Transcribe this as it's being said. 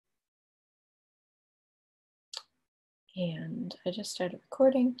And I just started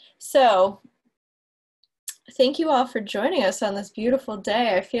recording. So thank you all for joining us on this beautiful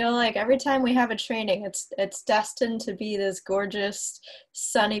day. I feel like every time we have a training, it's destined to be this gorgeous,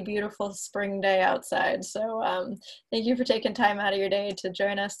 sunny, beautiful spring day outside. So thank you for taking time out of your day to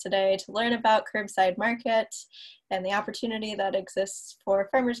join us today to learn about Curbside Market and the opportunity that exists for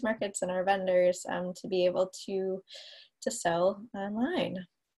farmers markets and our vendors to be able to sell online.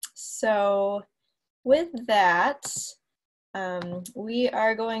 So with that, we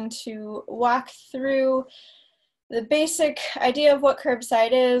are going to walk through the basic idea of what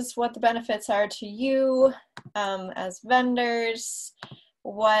Curbside is, what the benefits are to you as vendors,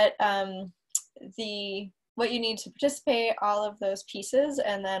 what you need to participate, all of those pieces,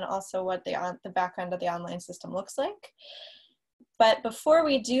 and then also what the back end of the online system looks like. But before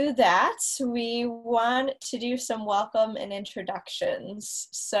we do that, we want to do some welcome and introductions.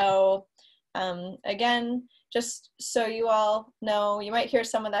 So again, just so you all know, you might hear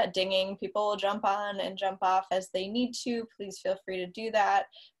some of that dinging. People will jump on and jump off as they need to. Please feel free to do that.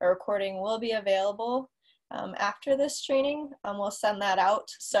 A recording will be available after this training. We'll send that out.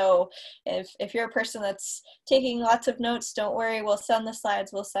 So if you're a person that's taking lots of notes, don't worry. We'll send the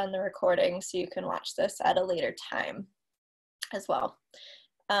slides, we'll send the recording so you can watch this at a later time as well.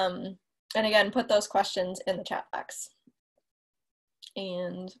 And again, put those questions in the chat box.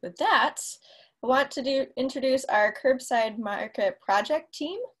 And with that, I want to introduce our Curbside Market project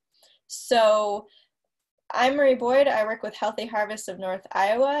team. So I'm Marie Boyd. I work with Healthy Harvest of North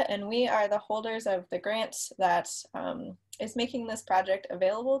Iowa, and we are the holders of the grant that is making this project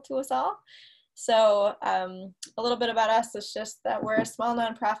available to us all. So a little bit about us is just that we're a small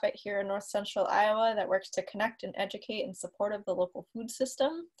nonprofit here in North Central Iowa that works to connect and educate in support of the local food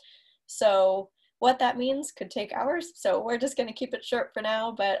system. So what that means could take hours, so we're just going to keep it short for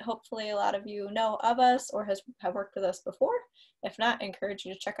now, but hopefully a lot of you know of us or have worked with us before. If not, I encourage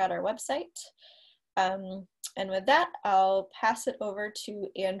you to check out our website. And with that, I'll pass it over to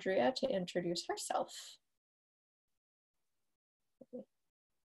Andrea to introduce herself.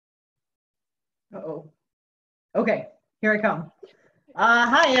 Uh-oh. Okay, here I come.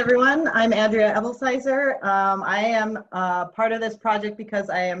 Hi, everyone. I'm Andrea Ebelsizer. I am part of this project because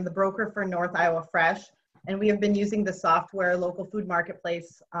I am the broker for North Iowa Fresh, and we have been using the software local food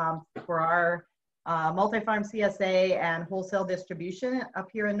marketplace for our multi-farm CSA and wholesale distribution up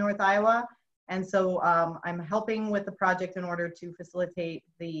here in North Iowa. And so I'm helping with the project in order to facilitate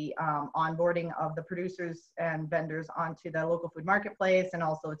the onboarding of the producers and vendors onto the local food marketplace, and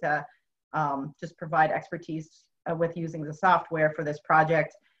also to just provide expertise with using the software for this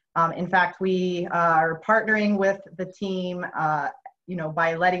project. In fact, we are partnering with the team,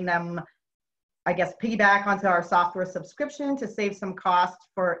 by letting them, I guess, piggyback onto our software subscription to save some cost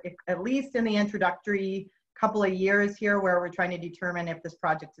for at least in the introductory couple of years here, where we're trying to determine if this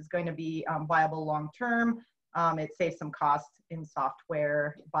project is going to be viable long-term. It saves some cost in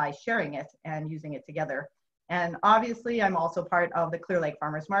software by sharing it and using it together. And obviously, I'm also part of the Clear Lake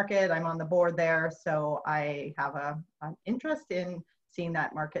Farmers Market. I'm on the board there, so I have an interest in seeing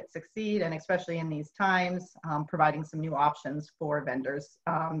that market succeed, and especially in these times, providing some new options for vendors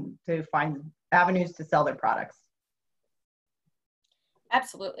to find avenues to sell their products.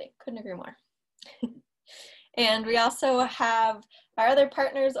 Absolutely, couldn't agree more. And we also have our other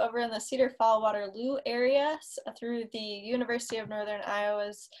partners over in the Cedar Fall Waterloo area through the University of Northern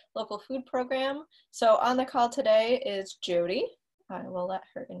Iowa's local food program. So on the call today is Jody. I will let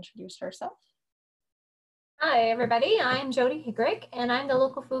her introduce herself. Hi, everybody. I'm Jody Higrick, and I'm the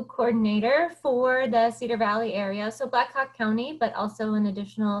local food coordinator for the Cedar Valley area. So Black Hawk County, but also an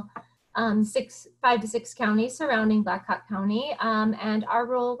additional 5 to 6 counties surrounding Black Hawk County. And our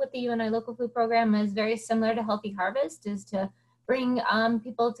role with the UNI local food program is very similar to Healthy Harvest, is to bring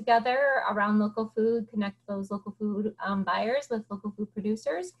people together around local food, connect those local food buyers with local food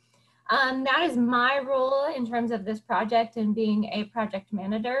producers. That is my role in terms of this project and being a project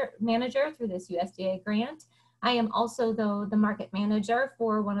manager through this USDA grant. I am also, though, the market manager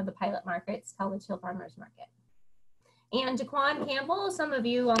for one of the pilot markets, College Hill Farmers Market. And Jaquan Campbell, some of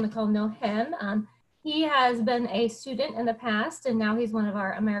you on the call know him. He has been a student in the past, and now he's one of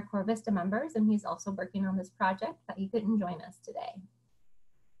our AmeriCorps Vista members, and he's also working on this project, but he couldn't join us today.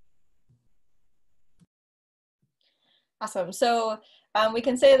 Awesome. So we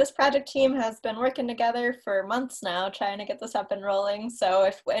can say this project team has been working together for months now, trying to get this up and rolling.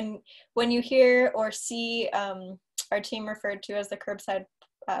 So when you hear or see our team referred to as the Curbside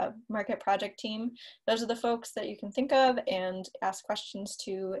Market project team, those are the folks that you can think of and ask questions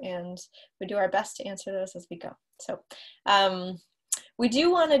to, and we do our best to answer those as we go. So we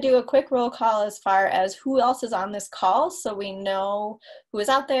do want to do a quick roll call as far as who else is on this call so we know who is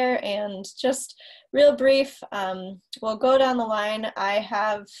out there, and just real brief, we'll go down the line. I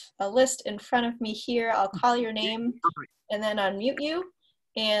have a list in front of me here. I'll call your name and then unmute you.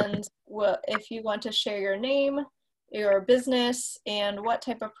 And if you want to share your name, your business, and what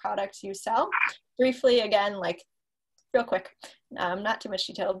type of products you sell. Briefly, again, like real quick, not too much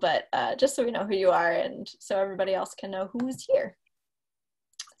detail, but just so we know who you are and so everybody else can know who's here.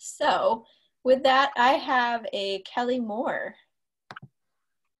 So with that, I have a Kelly Moore.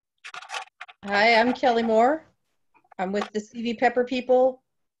 Hi, I'm Kelly Moore. I'm with the CV Pepper people.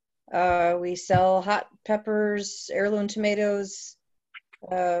 We sell hot peppers, heirloom tomatoes,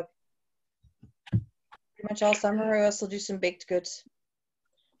 pretty much all summer. I also do some baked goods.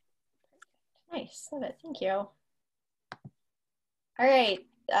 Nice, love it, thank you. All right,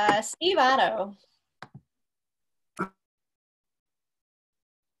 Steve Otto.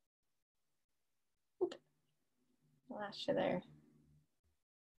 Oop. Lost you there.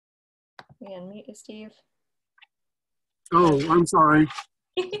 We unmute you, Steve. Oh, I'm sorry.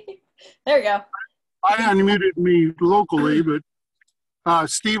 There we go. I unmuted me locally, but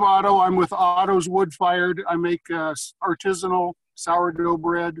Steve Otto, I'm with Otto's Wood Fired. I make artisanal sourdough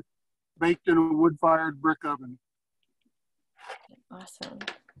bread baked in a wood-fired brick oven. Awesome.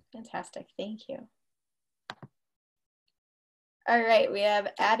 Fantastic. Thank you. All right, we have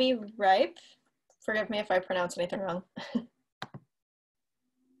Abby Ripe. Forgive me if I pronounce anything wrong.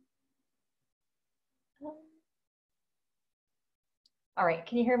 All right,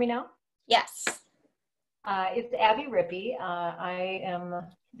 can you hear me now? Yes. It's Abby Rippey. I am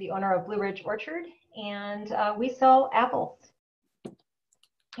the owner of Blue Ridge Orchard, and we sell apples.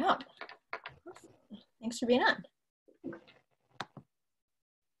 Yeah. Thanks for being on.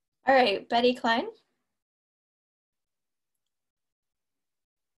 All right, Betty Klein.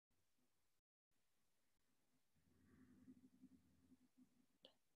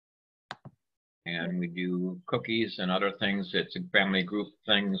 And we do cookies and other things. It's a family group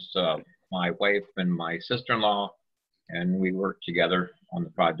things. My wife and my sister-in-law, and we work together on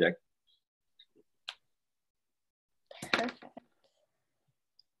the project. Perfect.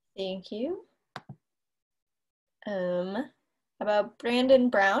 Thank you. How about Brandon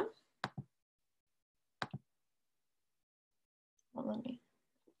Brown?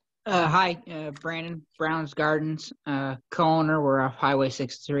 Hi, Brandon, Brown's Gardens, co-owner. We're off Highway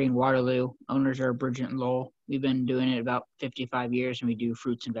 63 in Waterloo. Owners are Bridget and Lowell. We've been doing it about 55 years, and we do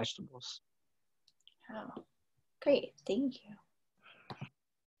fruits and vegetables. Oh, great. Thank you.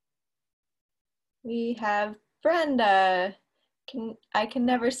 We have Brenda. I can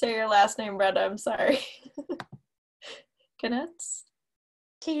never say your last name, Brenda. I'm sorry. Knutz?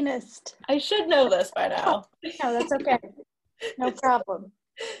 Keenest. I should know this by now. No, that's okay. No problem.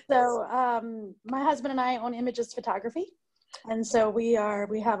 So my husband and I own Images Photography. And so we have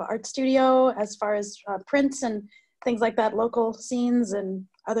an art studio as far as prints and things like that, local scenes and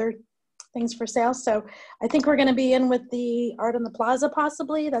other things for sale. So I think we're going to be in with the Art on the Plaza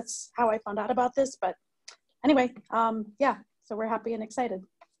possibly. That's how I found out about this. But anyway, yeah, so we're happy and excited.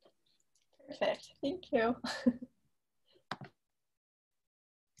 Perfect. Thank you.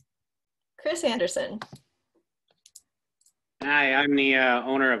 Chris Anderson. Hi, I'm the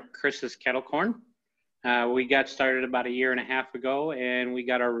owner of Chris's Kettle Corn. We got started about 1.5 years ago, and we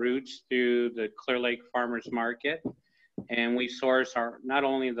got our roots through the Clear Lake Farmers Market. And we source not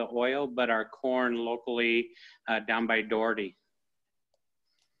only the oil, but our corn locally down by Doherty.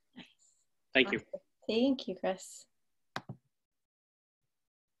 Nice. Thank you. Thank you, Chris.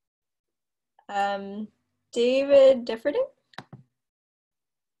 David Differding.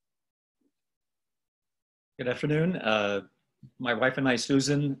 Good afternoon. My wife and I,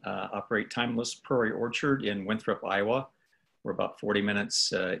 Susan, operate Timeless Prairie Orchard in Winthrop, Iowa. We're about 40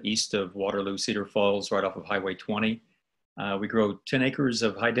 minutes east of Waterloo, Cedar Falls, right off of Highway 20. We grow 10 acres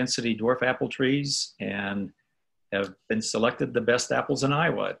of high-density dwarf apple trees and have been selected the best apples in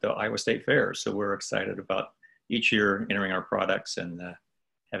Iowa at the Iowa State Fair. So we're excited about each year entering our products and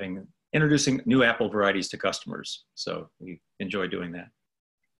introducing new apple varieties to customers. So we enjoy doing that.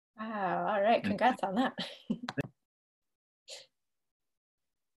 Wow, all right, congrats on that.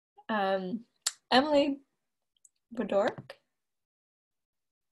 Emily Bodork.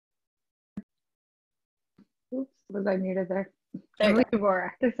 Oops, was I muted there? There Emily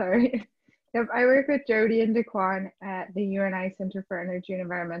Dvorak, sorry. Yep, I work with Jody and Daquan at the UNI Center for Energy and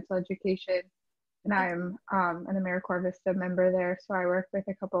Environmental Education, and I'm an AmeriCorps Vista member there. So I work with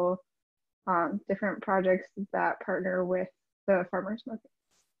a couple different projects that partner with the farmers market.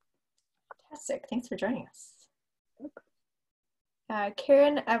 Fantastic, thanks for joining us.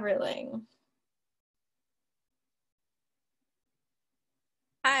 Karen Everling.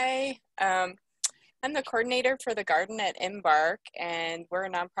 Hi, I'm the coordinator for the garden at Embark, and we're a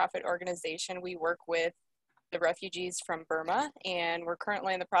nonprofit organization. We work with the refugees from Burma, and we're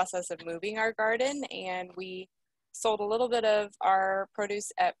currently in the process of moving our garden, and we sold a little bit of our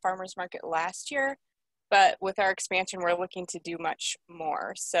produce at farmers market last year, but with our expansion, we're looking to do much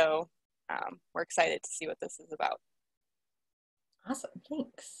more. So we're excited to see what this is about. Awesome,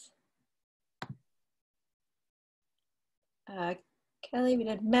 thanks. Kelly, we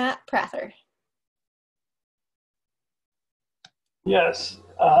did Matt Prather. Yes,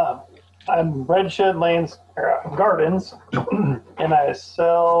 I'm Breadshed Lanes Gardens, and I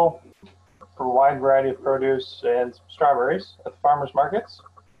sell a wide variety of produce and strawberries at the farmers markets.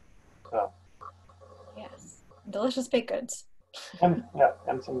 So, yes, delicious baked goods. And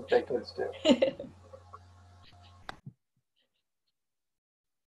some baked goods too.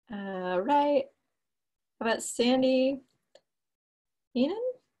 Right. How about Sandy Heenan?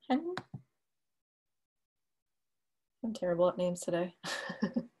 I'm terrible at names today.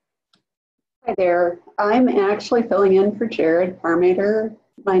 Hi there. I'm actually filling in for Jared Farmater.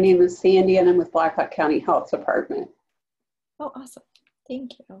 My name is Sandy and I'm with Blackhawk County Health Department. Oh, awesome.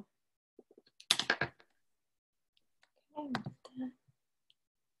 Thank you.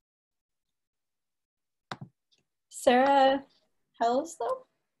 Sarah Helliso?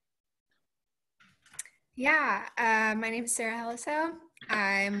 Yeah, my name is Sarah Helliso.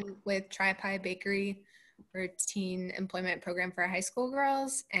 I'm with Tri-Pie Bakery. We're a teen employment program for high school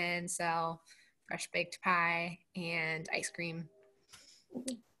girls and sell fresh baked pie and ice cream.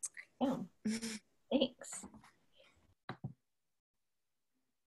 Yeah. Thanks.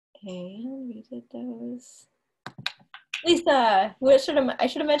 And we did those. Lisa, I should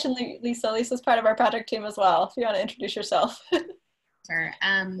have mentioned Lisa. Lisa's part of our project team as well. If you want to introduce yourself. Sure.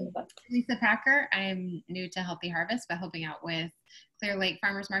 Lisa Packer. I'm new to Healthy Harvest, but helping out with Clear Lake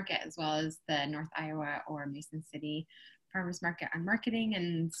Farmers Market as well as the North Iowa or Mason City Farmers Market on marketing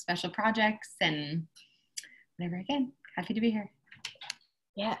and special projects and whatever I can. Happy to be here.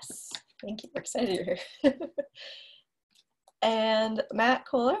 Yes, thank you. We're excited you're here. And Matt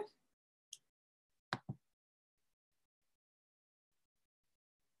Kohler.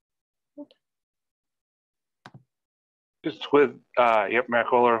 Just with, Matt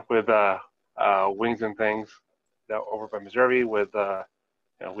Kohler with Wings and Things over by Missouri with,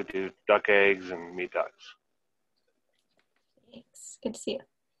 we do duck eggs and meat ducks. Thanks. Good to see you.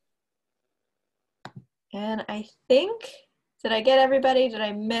 And I think, did I get everybody? Did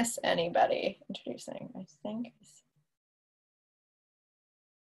I miss anybody introducing? I think.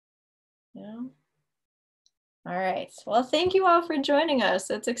 No? All right. Well, thank you all for joining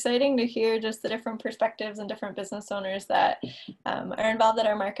us. It's exciting to hear just the different perspectives and different business owners that are involved at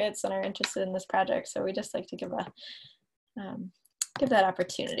our markets and are interested in this project. So we just like to give that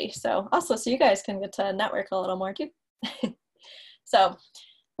opportunity. So also, so you guys can get to network a little more too. So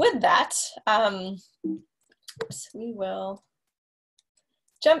with that, we will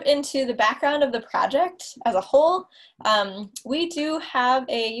jump into the background of the project as a whole. We do have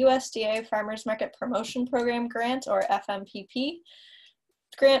a USDA Farmers Market Promotion Program grant, or FMPP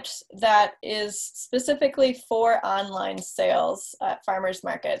grant, that is specifically for online sales at farmers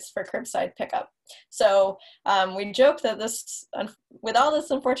markets for curbside pickup. So we joke that this, with all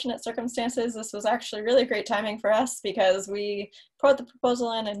this unfortunate circumstances, this was actually really great timing for us because we put the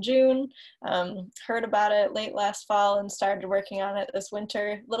proposal in June, heard about it late last fall and started working on it this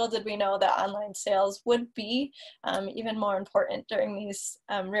winter. Little did we know that online sales would be even more important during these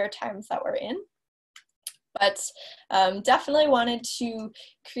rare times that we're in. But definitely wanted to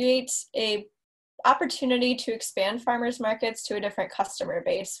create a opportunity to expand farmers markets to a different customer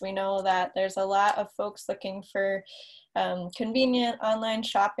base. We know that there's a lot of folks looking for convenient online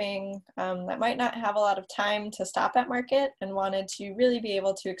shopping that might not have a lot of time to stop at market and wanted to really be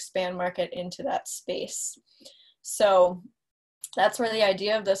able to expand market into that space. So that's where the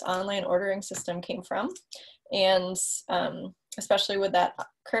idea of this online ordering system came from. And especially with that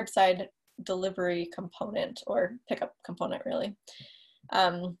curbside delivery component, or pickup component really.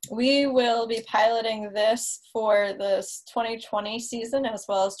 We will be piloting this for this 2020 season as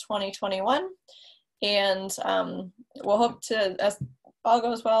well as 2021. And we'll hope to, as all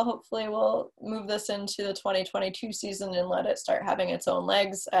goes well, hopefully we'll move this into the 2022 season and let it start having its own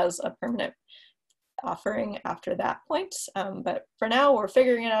legs as a permanent offering after that point. But for now, we're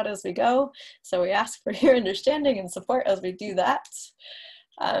figuring it out as we go. So we ask for your understanding and support as we do that.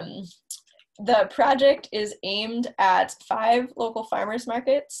 The project is aimed at 5 local farmers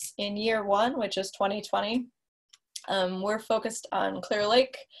markets in year 1, which is 2020. We're focused on Clear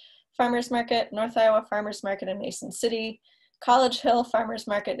Lake Farmers Market, North Iowa Farmers Market in Mason City, College Hill Farmers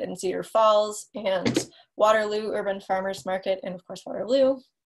Market in Cedar Falls, and Waterloo Urban Farmers Market, and of course Waterloo.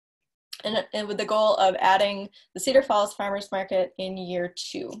 And with the goal of adding the Cedar Falls Farmers Market in year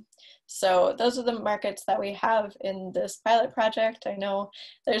 2. So those are the markets that we have in this pilot project. I know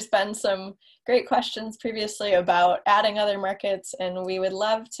there's been some great questions previously about adding other markets, and we would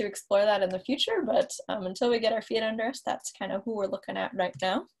love to explore that in the future, but until we get our feet under us, that's kind of who we're looking at right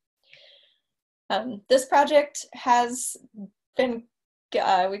now. This project has been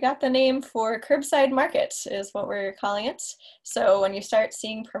we got the name for Curbside Market is what we're calling it. So when you start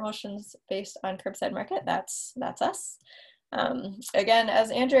seeing promotions based on Curbside Market, that's us. Again, as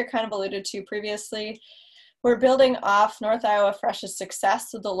Andrea kind of alluded to previously, we're building off North Iowa Fresh's success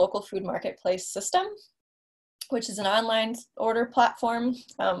with the local food marketplace system, which is an online order platform.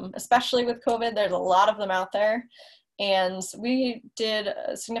 Especially with COVID, there's a lot of them out there. And we did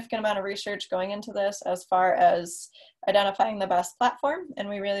a significant amount of research going into this as far as identifying the best platform, and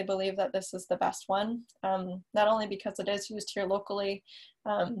we really believe that this is the best one, not only because it is used here locally,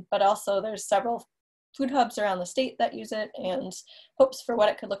 but also there's several food hubs around the state that use it, and hopes for what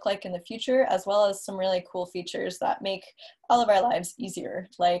it could look like in the future, as well as some really cool features that make all of our lives easier,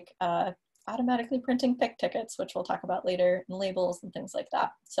 like automatically printing pick tickets, which we'll talk about later, and labels and things like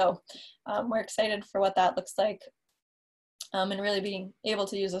that. So we're excited for what that looks like. And really being able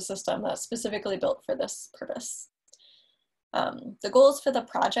to use a system that's specifically built for this purpose. The goals for the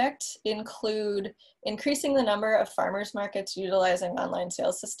project include increasing the number of farmers markets utilizing online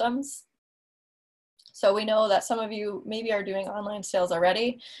sales systems. So we know that some of you maybe are doing online sales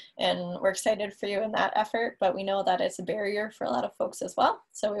already, and we're excited for you in that effort, but we know that it's a barrier for a lot of folks as well.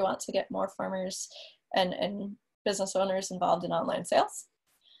 So we want to get more farmers and business owners involved in online sales.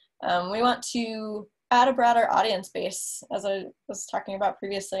 We want to add a broader audience base, as I was talking about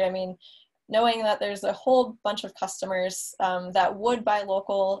previously. I mean, knowing that there's a whole bunch of customers that would buy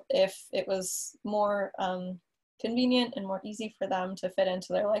local if it was more convenient and more easy for them to fit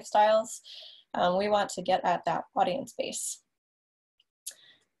into their lifestyles. We want to get at that audience base.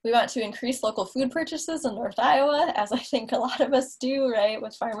 We want to increase local food purchases in North Iowa, as I think a lot of us do, right,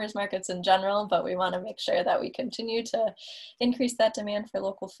 with farmers markets in general, but we want to make sure that we continue to increase that demand for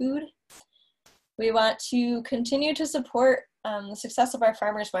local food. We want to continue to support the success of our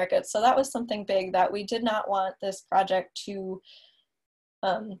farmers markets. So that was something big that we did not want this project to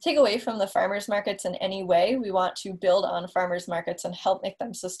take away from the farmers markets in any way. We want to build on farmers markets and help make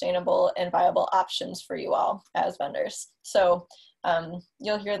them sustainable and viable options for you all as vendors. So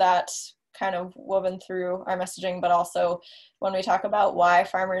you'll hear that kind of woven through our messaging, but also when we talk about why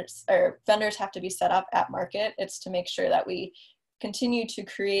farmers or vendors have to be set up at market, it's to make sure that we continue to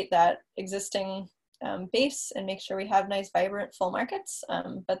create that existing base and make sure we have nice, vibrant, full markets,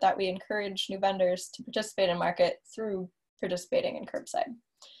 but that we encourage new vendors to participate in market through participating in Curbside.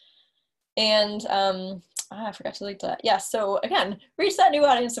 And I forgot to link to that. Yeah, so again, reach that new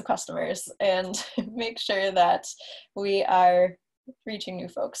audience of customers and make sure that we are reaching new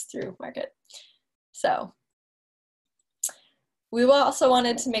folks through market. So we also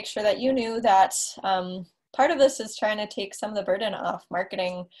wanted to make sure that you knew that part of this is trying to take some of the burden off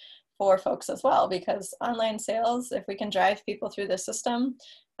marketing for folks as well, because online sales, if we can drive people through the system,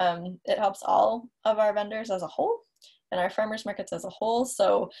 it helps all of our vendors as a whole and our farmers markets as a whole.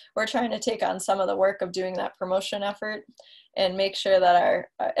 So we're trying to take on some of the work of doing that promotion effort and make sure that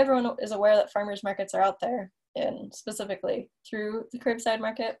everyone is aware that farmers markets are out there, and specifically through the Curbside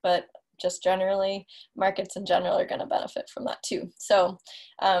Market, but just generally, markets in general are going to benefit from that too. So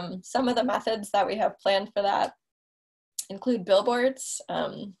some of the methods that we have planned for that include billboards.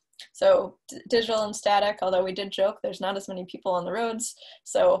 So digital and static, although we did joke there's not as many people on the roads.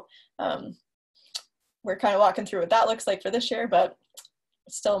 So we're kind of walking through what that looks like for this year, but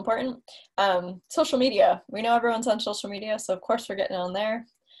it's still important. Social media, we know everyone's on social media, so of course we're getting on there.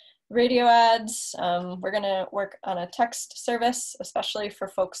 Radio ads, we're gonna work on a text service, especially for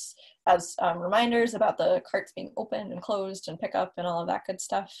folks as reminders about the carts being open and closed and pickup and all of that good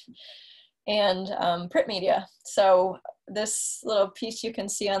stuff. And print media. So this little piece you can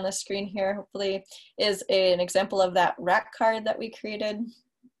see on the screen here, hopefully, is an example of that rack card that we created.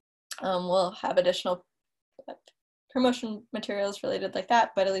 We'll have additional promotion materials related like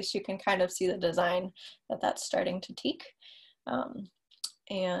that, but at least you can kind of see the design that that's starting to take.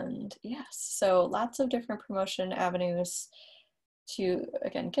 And yes, so lots of different promotion avenues to,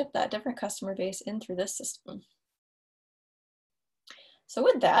 again, get that different customer base in through this system. So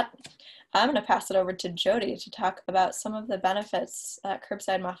with that, I'm going to pass it over to Jody to talk about some of the benefits that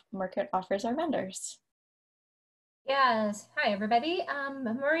Curbside Market offers our vendors. Yes. Hi, everybody.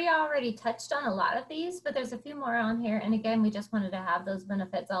 Maria already touched on a lot of these, but there's a few more on here. And again, we just wanted to have those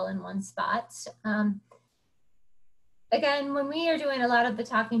benefits all in one spot. Again, when we are doing a lot of the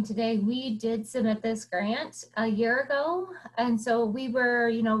talking today, we did submit this grant a year ago. And so we were,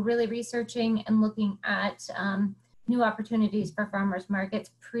 really researching and looking at new opportunities for farmers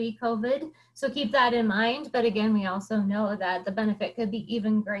markets pre-COVID. So keep that in mind. But again, we also know that the benefit could be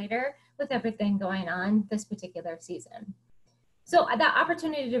even greater with everything going on this particular season. So that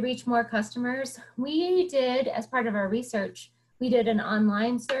opportunity to reach more customers, we did, as part of our research, we did an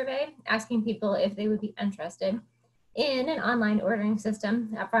online survey asking people if they would be interested in an online ordering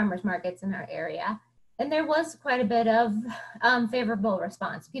system at farmers markets in our area. And there was quite a bit of favorable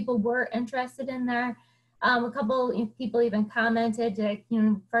response. People were interested in there. A couple people even commented,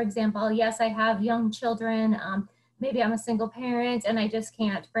 for example, yes, I have young children. Maybe I'm a single parent and I just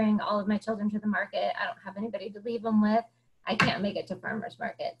can't bring all of my children to the market. I don't have anybody to leave them with. I can't make it to farmers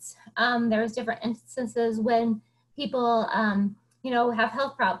markets. There was different instances when people, have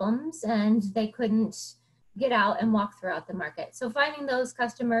health problems and they couldn't get out and walk throughout the market. So finding those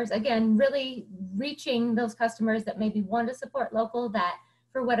customers, again, really reaching those customers that maybe want to support local, that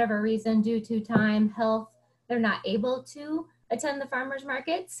for whatever reason, due to time, health, they're not able to attend the farmers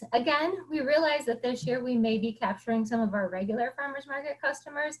markets. Again, we realize that this year we may be capturing some of our regular farmers market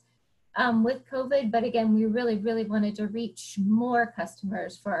customers with COVID, but again, we really, really wanted to reach more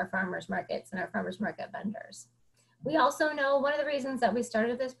customers for our farmers markets and our farmers market vendors. We also know one of the reasons that we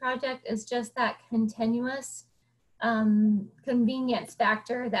started this project is just that continuous convenience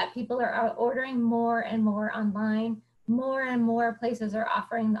factor that people are ordering more and more online. More and more places are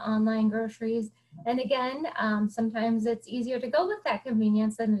offering the online groceries. And again, sometimes it's easier to go with that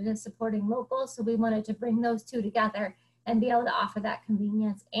convenience than it is supporting local. So we wanted to bring those two together and be able to offer that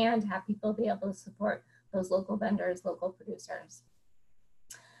convenience and have people be able to support those local vendors, local producers.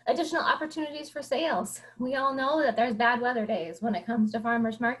 Additional opportunities for sales. We all know that there's bad weather days when it comes to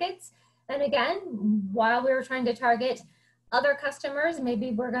farmers markets. And again, while we were trying to target other customers,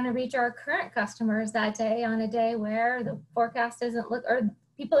 maybe we're going to reach our current customers that day on a day where the forecast isn't or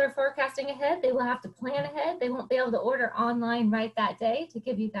people are forecasting ahead. They will have to plan ahead. They won't be able to order online right that day to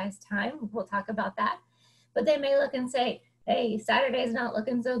give you guys time. We'll talk about that. But they may look and say, hey, Saturday's not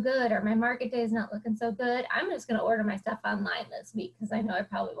looking so good, or my market day is not looking so good. I'm just going to order my stuff online this week because I know I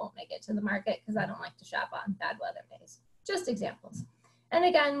probably won't make it to the market because I don't like to shop on bad weather days. Just examples. And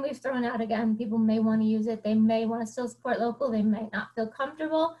again, we've thrown out people may want to use it. They may want to still support local. They might not feel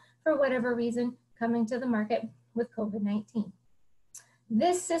comfortable for whatever reason coming to the market with COVID-19.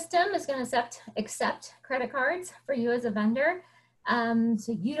 This system is going to accept credit cards for you as a vendor.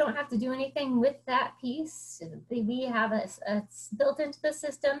 So you don't have to do anything with that piece. We have it's built into the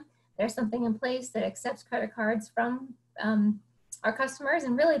system. There's something in place that accepts credit cards from our customers,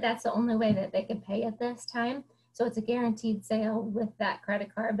 and really that's the only way that they can pay at this time. So it's a guaranteed sale with that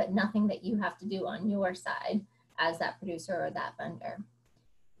credit card, but nothing that you have to do on your side as that producer or that vendor.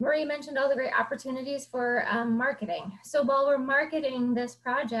 Marie mentioned all the great opportunities for marketing. So while we're marketing this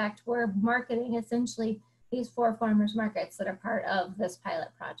project, we're marketing essentially these 4 farmers markets that are part of this pilot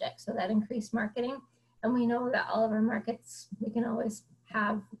project. So that increased marketing. And we know that all of our markets, we can always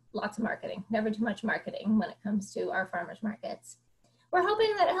have lots of marketing, never too much marketing when it comes to our farmers markets. We're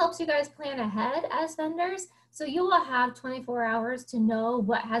hoping that it helps you guys plan ahead as vendors. So you will have 24 hours to know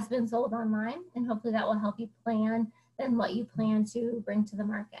what has been sold online, and hopefully that will help you plan and what you plan to bring to the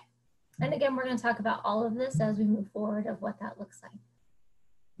market. And again, we're going to talk about all of this as we move forward of what that looks like.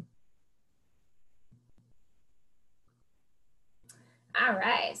 All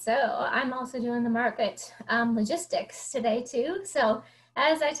right, so I'm also doing the market logistics today too. So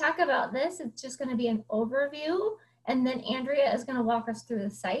as I talk about this, it's just going to be an overview, and then Andrea is going to walk us through the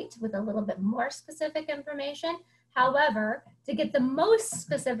site with a little bit more specific information. However, to get the most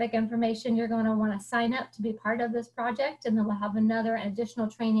specific information, you're going to want to sign up to be part of this project, and then we'll have another additional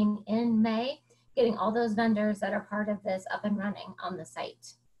training in May, getting all those vendors that are part of this up and running on the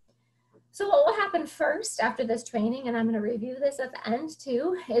site. So what will happen first after this training, and I'm going to review this at the end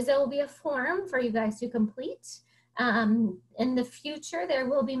too, is there will be a form for you guys to complete. In the future, there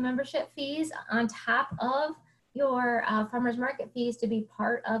will be membership fees on top of your farmers market fees to be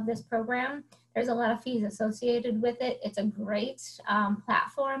part of this program. There's a lot of fees associated with it. It's a great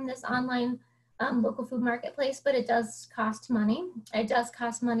platform, this online local food marketplace, but it does cost money. It does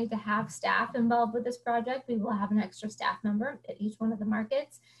cost money to have staff involved with this project. We will have an extra staff member at each one of the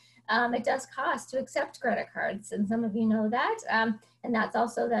markets. It does cost to accept credit cards, and some of you know that, and that's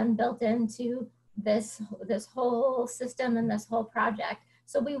also then built into this whole system and this whole project.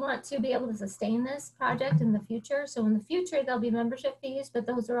 So we want to be able to sustain this project in the future. So in the future, there'll be membership fees, but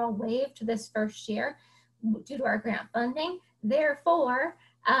those are all waived this first year due to our grant funding. Therefore,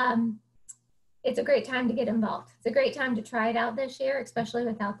 it's a great time to get involved. It's a great time to try it out this year, especially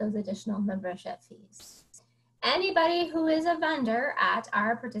without those additional membership fees. Anybody who is a vendor at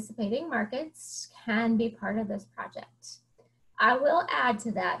our participating markets can be part of this project. I will add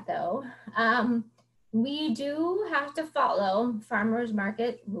to that though, we do have to follow farmers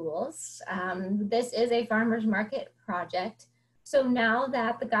market rules. This is a farmers market project. So now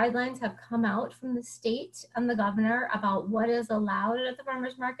that the guidelines have come out from the state and the governor about what is allowed at the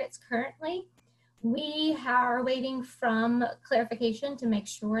farmers markets currently, we are waiting from clarification to make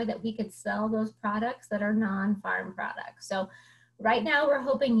sure that we could sell those products that are non-farm products. So right now we're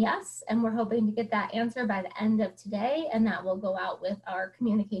hoping yes, and we're hoping to get that answer by the end of today, and that will go out with our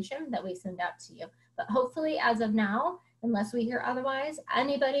communication that we send out to you. But hopefully as of now, unless we hear otherwise,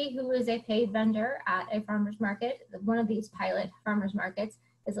 anybody who is a paid vendor at a farmer's market, one of these pilot farmer's markets,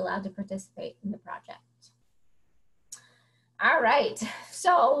 is allowed to participate in the project. All right,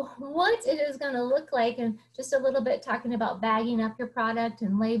 so what it is going to look like, and just a little bit talking about bagging up your product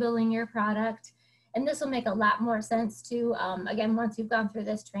and labeling your product, and this will make a lot more sense too, again, once you've gone through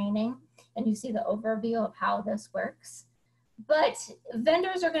this training and you see the overview of how this works. But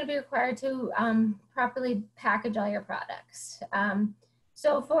vendors are going to be required to properly package all your products.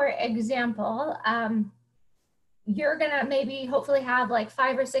 So for example, you're gonna maybe hopefully have like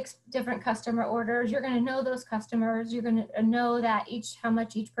 5 or 6 different customer orders. You're gonna know those customers. You're gonna know that how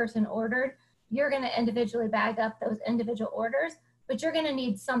much each person ordered. You're gonna individually bag up those individual orders, but you're gonna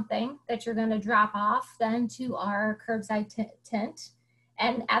need something that you're gonna drop off then to our curbside tent.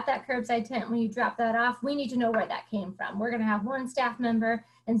 And at that curbside tent, when you drop that off, we need to know where that came from. We're gonna have one staff member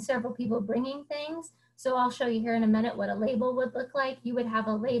and several people bringing things. So I'll show you here in a minute what a label would look like. You would have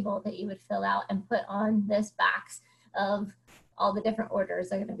a label that you would fill out and put on this box of all the different orders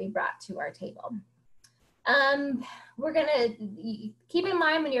that are gonna be brought to our table. We're gonna keep in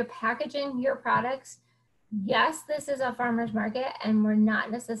mind when you're packaging your products, yes, this is a farmer's market and we're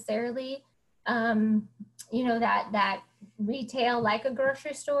not necessarily, you know, that retail like a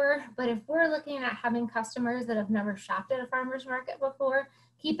grocery store, but if we're looking at having customers that have never shopped at a farmer's market before,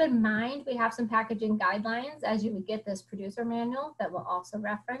 keep in mind we have some packaging guidelines as you would get this producer manual that we'll also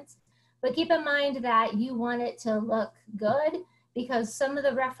reference. But keep in mind that you want it to look good because some of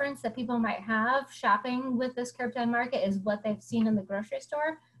the reference that people might have shopping with this curbside market is what they've seen in the grocery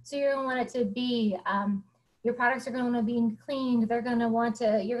store. So you're gonna want it to be, your products are gonna be cleaned. You're gonna want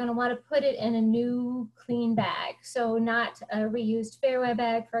to put it in a new clean bag. So not a reused Fairway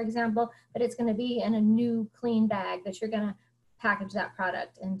bag, for example, but it's gonna be in a new clean bag that you're gonna package that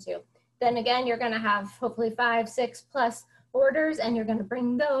product into. Then again, you're gonna have hopefully 5, 6 plus orders and you're gonna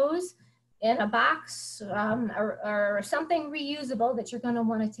bring those in a box or something reusable that you're gonna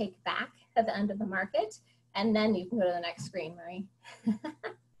wanna take back at the end of the market. And then you can go to the next screen, Marie.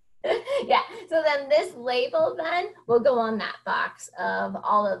 Yeah, so then this label then will go on that box of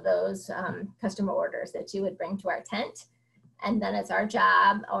all of those customer orders that you would bring to our tent. And then it's our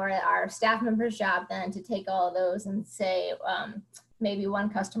job or our staff member's job then to take all of those and say, maybe one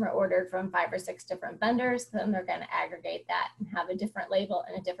customer ordered from 5 or 6 different vendors, then they're gonna aggregate that and have a different label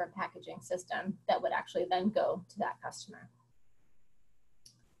and a different packaging system that would actually then go to that customer.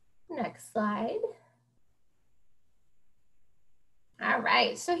 Next slide. All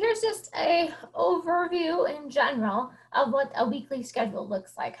right, so here's just a overview in general of what a weekly schedule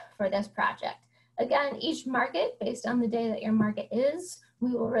looks like for this project. Again, each market, based on the day that your market is,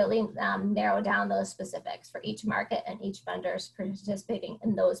 we will really narrow down those specifics for each market and each vendors participating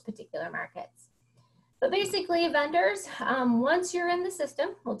in those particular markets. But basically, vendors, once you're in the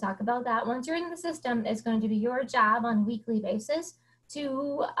system, we'll talk about that. Once you're in the system, it's going to be your job on a weekly basis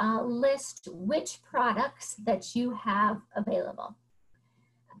to list which products that you have available.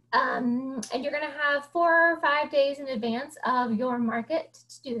 And you're gonna have 4 or 5 days in advance of your market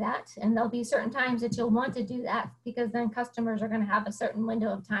to do that. And there'll be certain times that you'll want to do that because then customers are gonna have a certain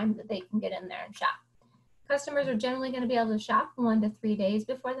window of time that they can get in there and shop. Customers are generally gonna be able to shop 1 to 3 days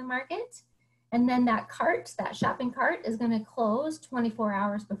before the market. And then that cart, that shopping cart is gonna close 24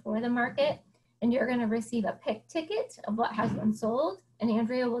 hours before the market. And you're gonna receive a pick ticket of what has been sold. And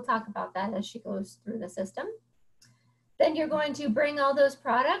Andrea will talk about that as she goes through the system. Then you're going to bring all those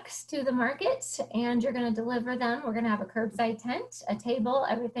products to the market and you're going to deliver them. We're going to have a curbside tent, a table,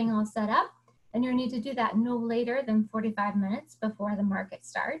 everything all set up. And you need to do that no later than 45 minutes before the market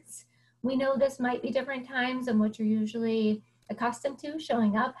starts. We know this might be different times than what you're usually accustomed to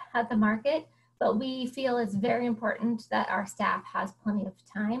showing up at the market, but we feel it's very important that our staff has plenty of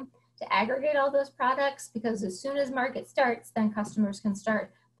time to aggregate all those products, because as soon as market starts, then customers can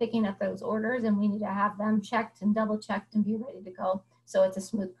start picking up those orders, and we need to have them checked and double checked and be ready to go. So it's a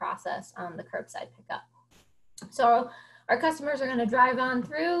smooth process on the curbside pickup. So our customers are going to drive on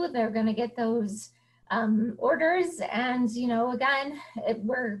through, they're going to get those orders, and again,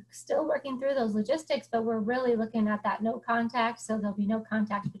 we're still working through those logistics, but we're really looking at that no contact. So there'll be no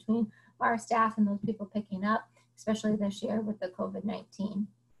contact between our staff and those people picking up, especially this year with the COVID-19.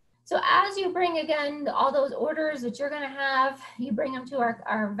 So as you bring, again, all those orders that you're going to have, you bring them to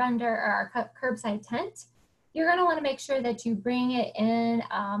our vendor or our curbside tent. You're going to want to make sure that you bring it in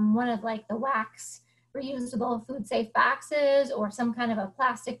one of like the wax reusable food safe boxes, or some kind of a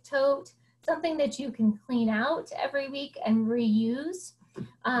plastic tote, something that you can clean out every week and reuse.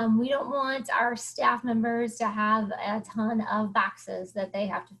 We don't want our staff members to have a ton of boxes that they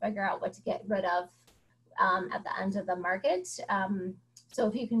have to figure out what to get rid of at the end of the market. So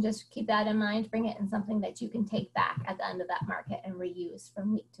if you can just keep that in mind, bring it in something that you can take back at the end of that market and reuse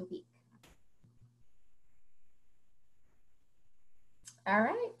from week to week. All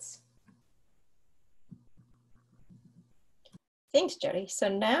right. Thanks, Jody. So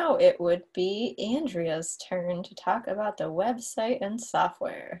now it would be Andrea's turn to talk about the website and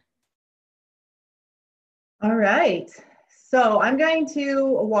software. All right. So I'm going to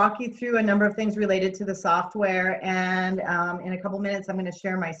walk you through a number of things related to the software, and in a couple minutes I'm going to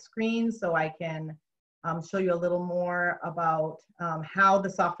share my screen so I can show you a little more about how the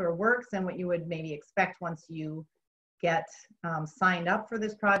software works and what you would maybe expect once you get signed up for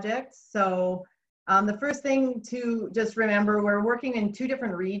this project. So the first thing to just remember, we're working in 2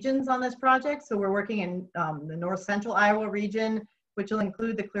 different regions on this project. So we're working in the North Central Iowa region, which will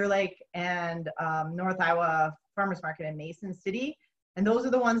include the Clear Lake and North Iowa Farmers Market in Mason City. And those are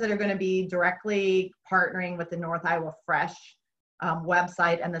the ones that are going to be directly partnering with the North Iowa Fresh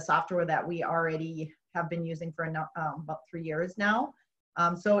website and the software that we already have been using for about 3 years now.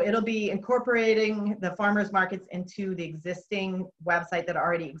 So it'll be incorporating the farmers markets into the existing website that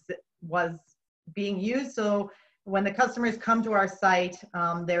already was being used. So when the customers come to our site,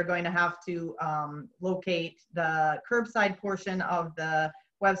 they're going to have to locate the curbside portion of the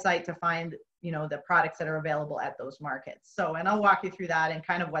website to find the products that are available at those markets. So, and I'll walk you through that and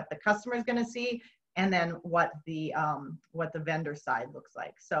kind of what the customer is going to see, and then what the vendor side looks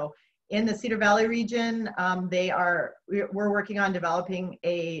like. So in the Cedar Valley region, we're working on developing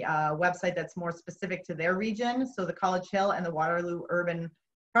a website that's more specific to their region. So the College Hill and the Waterloo urban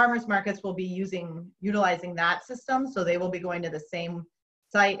farmers markets will be utilizing that system. So they will be going to the same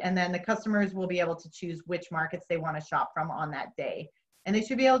site, and then the customers will be able to choose which markets they want to shop from on that day. And they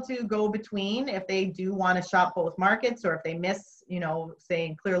should be able to go between if they do want to shop both markets, or if they miss, say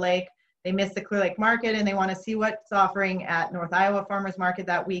in Clear Lake, they miss the Clear Lake market and they want to see what's offering at North Iowa Farmers Market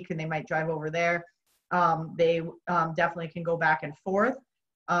that week, and they might drive over there. They definitely can go back and forth.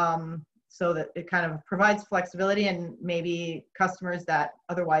 So that it kind of provides flexibility, and maybe customers that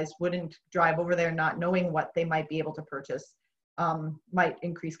otherwise wouldn't drive over there not knowing what they might be able to purchase might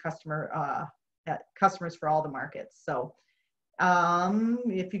increase customers for all the markets. So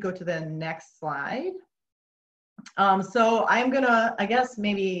if you go to the next slide. So I'm gonna, I guess,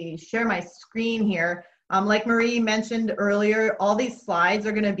 maybe share my screen here. Like Marie mentioned earlier, all these slides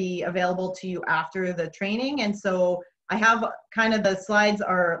are gonna be available to you after the training. And so I have kind of the slides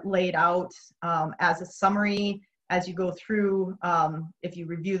are laid out as a summary as you go through. If you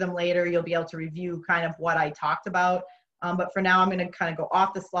review them later, you'll be able to review kind of what I talked about. But for now, I'm gonna kind of go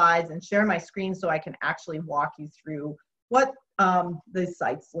off the slides and share my screen so I can actually walk you through what the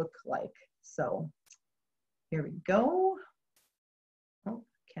sites look like. So here we go. Oh,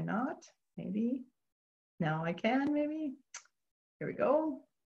 cannot, maybe. Now I can, maybe. Here we go.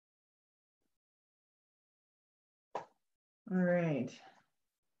 All right.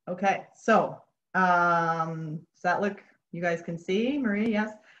 Okay, so does that look, you guys can see, Marie,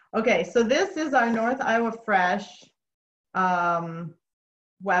 yes? Okay, so this is our North Iowa Fresh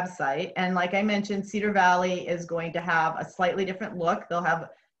website. And like I mentioned, Cedar Valley is going to have a slightly different look.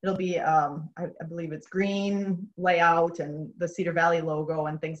 It'll be, I believe it's green layout and the Cedar Valley logo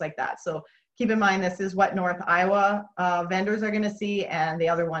and things like that. So keep in mind, this is what North Iowa vendors are going to see, and the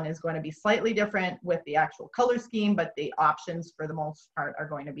other one is going to be slightly different with the actual color scheme, but the options for the most part are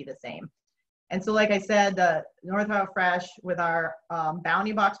going to be the same. And so like I said, the North Iowa Fresh with our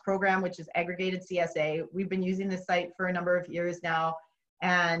Bounty Box program, which is aggregated CSA, we've been using this site for a number of years now.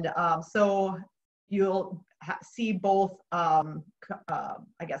 And so you'll see both,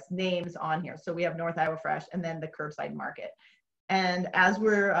 I guess, names on here. So we have North Iowa Fresh and then the Curbside Market. And as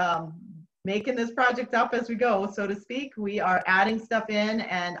we're making this project up as we go, so to speak. We are adding stuff in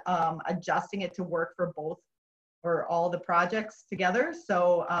and adjusting it to work for both or all the projects together.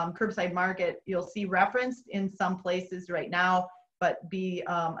 So Curbside Market, you'll see referenced in some places right now, but be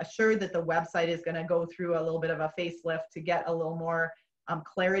assured that the website is going to go through a little bit of a facelift to get a little more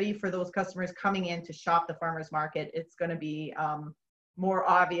clarity for those customers coming in to shop the farmers market. It's going to be more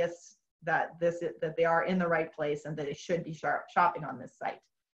obvious that that they are in the right place and that they should be shopping on this site.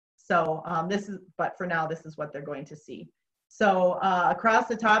 So but for now, this is what they're going to see. So across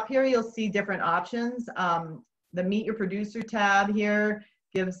the top here, you'll see different options. The Meet Your Producer tab here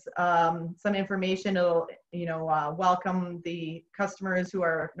gives some information. It'll, welcome the customers who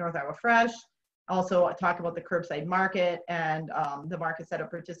are North Iowa Fresh. Also talk about the Curbside Market and the markets that are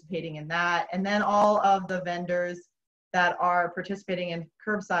participating in that. And then all of the vendors that are participating in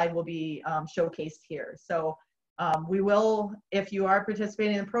Curbside will be showcased here. So we will, if you are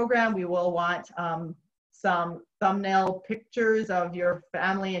participating in the program, we will want some thumbnail pictures of your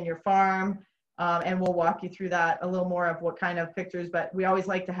family and your farm. And we'll walk you through that a little more of what kind of pictures, but we always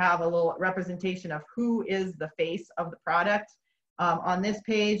like to have a little representation of who is the face of the product on this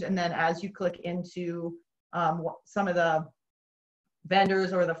page. And then as you click into some of the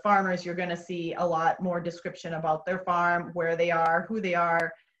vendors or the farmers, you're going to see a lot more description about their farm, where they are, who they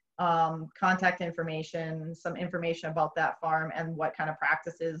are, contact information, some information about that farm and what kind of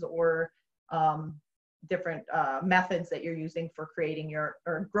practices or different methods that you're using for creating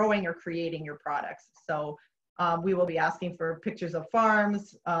or growing or creating your products. So we will be asking for pictures of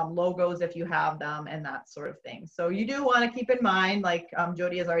farms, logos if you have them, and that sort of thing. So you do want to keep in mind, like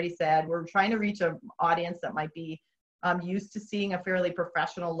Jody has already said, we're trying to reach an audience that might be used to seeing a fairly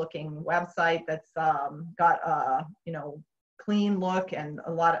professional looking website that's got a clean look and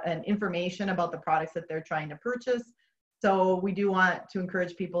a lot of information about the products that they're trying to purchase. So we do want to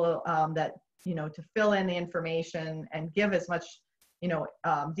encourage people that to fill in the information and give as much,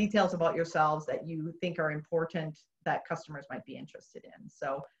 details about yourselves that you think are important that customers might be interested in.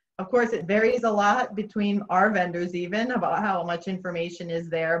 So of course it varies a lot between our vendors even about how much information is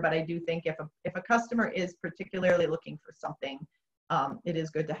there, but I do think if a customer is particularly looking for something, it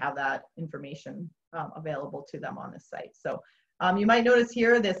is good to have that information available to them on the site. So you might notice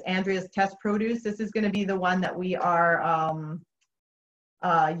here this Andrea's Test Produce. This is going to be the one that we are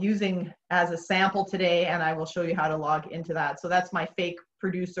using as a sample today, and I will show you how to log into that. So that's my fake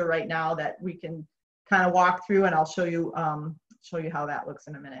producer right now that we can kind of walk through, and I'll show you how that looks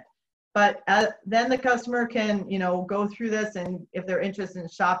in a minute. But then the customer can go through this, and if they're interested in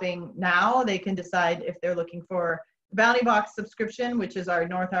shopping now, they can decide if they're looking for the Bounty Box subscription, which is our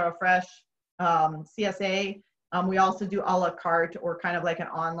North Iowa Fresh CSA. We also do a la carte, or kind of like an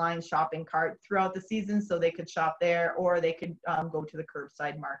online shopping cart throughout the season, so they could shop there, or they could go to the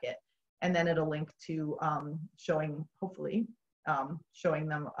Curbside Market, and then it'll link to showing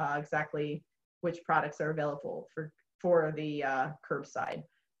them exactly which products are available for the Curbside.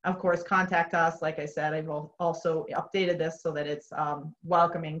 Of course, contact us. Like I said, I've also updated this so that it's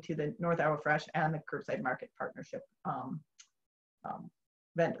welcoming to the North Iowa Fresh and the Curbside Market partnership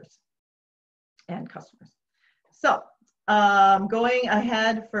vendors and customers. So going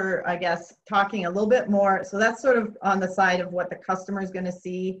ahead for, I guess, talking a little bit more. So that's sort of on the side of what the customer is going to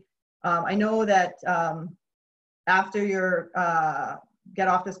see. I know that after you get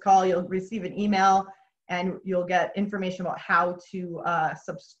off this call, you'll receive an email and you'll get information about how to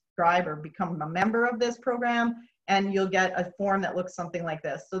subscribe or become a member of this program. And you'll get a form that looks something like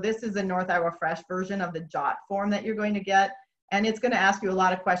this. So this is a North Iowa Fresh version of the JOT form that you're going to get. And it's going to ask you a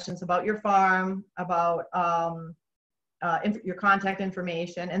lot of questions about your farm, about your contact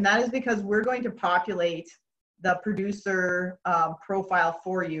information. And that is because we're going to populate the producer profile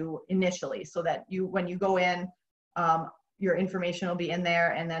for you initially, so that when you go in, your information will be in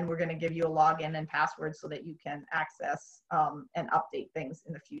there, and then we're going to give you a login and password so that you can access and update things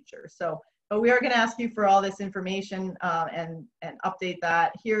in the future. So, but we are going to ask you for all this information and update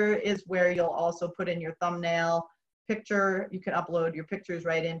that. Here is where you'll also put in your thumbnail picture. You can upload your pictures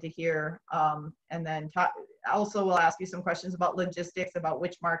right into here, and then also we'll ask you some questions about logistics, about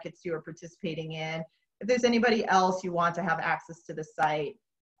which markets you are participating in, if there's anybody else you want to have access to the site,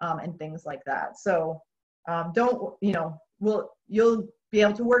 and things like that. So you'll be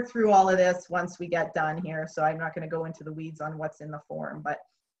able to work through all of this once we get done here. So I'm not going to go into the weeds on what's in the form, but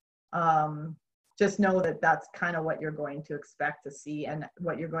just know that that's kind of what you're going to expect to see and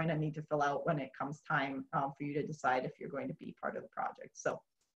what you're going to need to fill out when it comes time for you to decide if you're going to be part of the project. So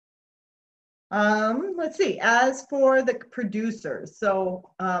let's see, as for the producers. So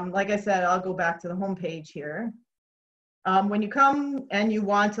like I said, I'll go back to the home page here. when you come and you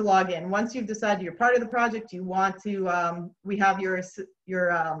want to log in, once you've decided you're part of the project, you want to, we have your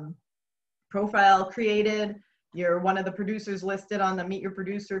profile created, you're one of the producers listed on the Meet Your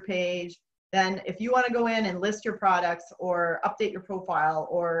Producer page. Then if you want to go in and list your products or update your profile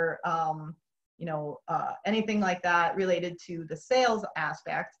or anything like that related to the sales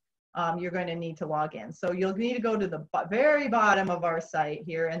aspect, you're going to need to log in. So you'll need to go to the very bottom of our site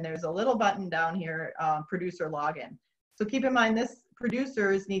here, and there's a little button down here, producer login. So keep in mind, this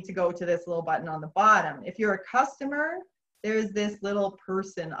producers need to go to this little button on the bottom. If you're a customer, there's this little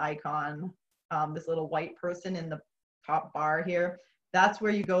person icon, this little white person in the top bar here. That's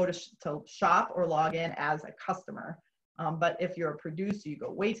where you go to shop or log in as a customer. But if you're a producer, you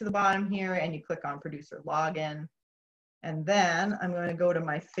go way to the bottom here and you click on producer login. And then I'm going to go to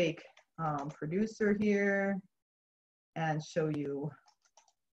my fake producer here and show you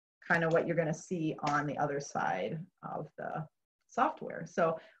kind of what you're going to see on the other side of the software.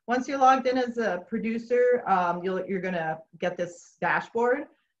 So once you're logged in as a producer, you're going to get this dashboard,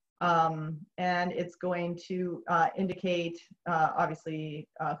 and it's going to indicate obviously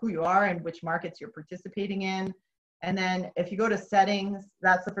who you are and which markets you're participating in. And then if you go to settings,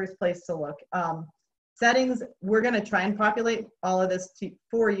 that's the first place to look. Settings, we're going to try and populate all of this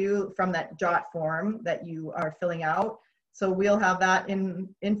for you from that JOT form that you are filling out. So we'll have that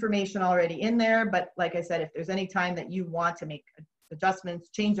information already in there. But like I said, if there's any time that you want to make adjustments,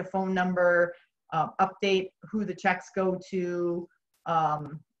 change a phone number, update who the checks go to,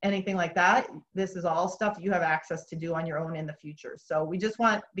 anything like that, this is all stuff you have access to do on your own in the future. So we just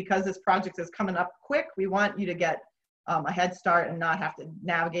want, because this project is coming up quick, we want you to get a head start and not have to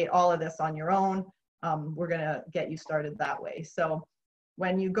navigate all of this on your own. We're going to get you started that way. So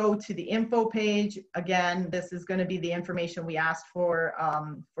when you go to the info page, again, this is going to be the information we asked for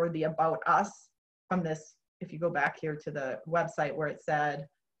the About Us from this. If you go back here to the website where it said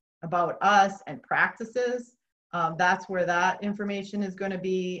About Us and Practices, that's where that information is going to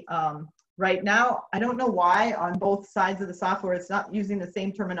be. Right now, I don't know why on both sides of the software it's not using the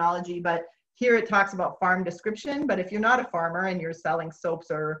same terminology, but here it talks about farm description. But if you're not a farmer and you're selling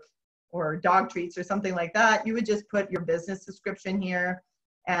soaps or dog treats or something like that, you would just put your business description here.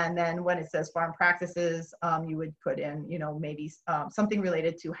 And then when it says farm practices, you would put in, maybe something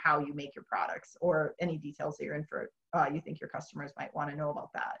related to how you make your products or any details that you're in for, you think your customers might want to know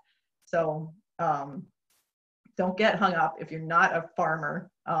about that. So don't get hung up if you're not a farmer.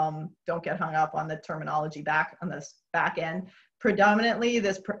 Don't get hung up on the terminology on this back end. Predominantly,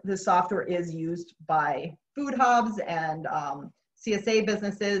 this software is used by food hubs and CSA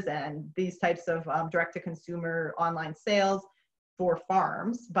businesses and these types of direct-to-consumer online sales for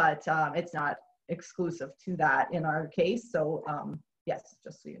farms, but it's not exclusive to that in our case. So yes,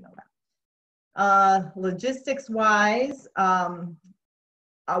 just so you know that. Logistics-wise,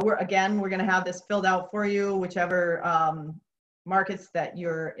 we're going to have this filled out for you, whichever markets that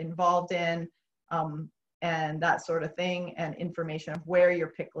you're involved in, and that sort of thing, and information of where your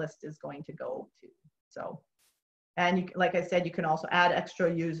pick list is going to go to. So, and like I said, you can also add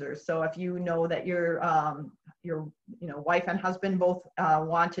extra users. So if you know that your wife and husband both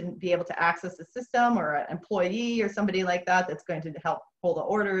want to be able to access the system, or an employee or somebody like that that's going to help pull the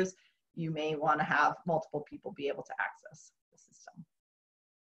orders, you may want to have multiple people be able to access the system.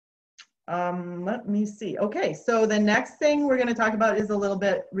 Let me see. Okay, so the next thing we're going to talk about is a little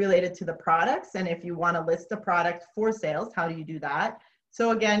bit related to the products. And if you want to list a product for sales, how do you do that?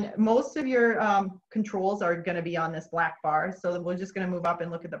 So again, most of your controls are going to be on this black bar. So we're just going to move up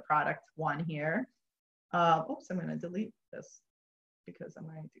and look at the product one here. Oops, I'm going to delete this because I'm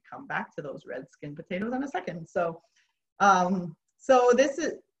going to come back to those red skin potatoes in a second. So,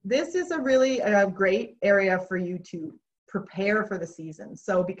 this is a really great area for you to prepare for the season.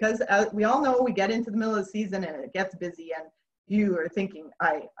 So because we all know we get into the middle of the season and it gets busy, and you are thinking,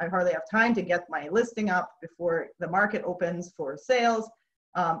 I hardly have time to get my listing up before the market opens for sales.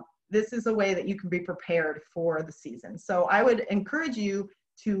 This is a way that you can be prepared for the season. So I would encourage you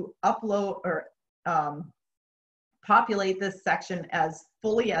to upload or populate this section as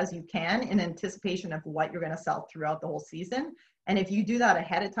fully as you can in anticipation of what you're going to sell throughout the whole season. And if you do that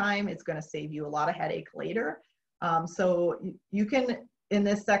ahead of time, it's going to save you a lot of headache later. So you can, in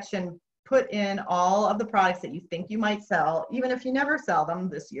this section, put in all of the products that you think you might sell, even if you never sell them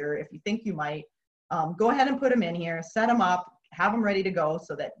this year. If you think you might, go ahead and put them in here, set them up, have them ready to go,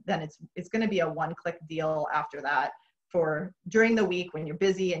 so that then it's going to be a one-click deal after that for during the week when you're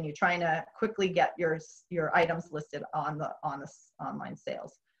busy and you're trying to quickly get your items listed on the online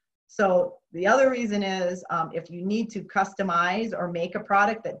sales. So the other reason is if you need to customize or make a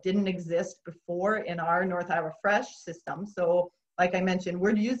product that didn't exist before in our North Iowa Fresh system. So like I mentioned,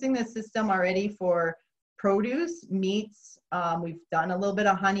 we're using this system already for produce, meats. We've done a little bit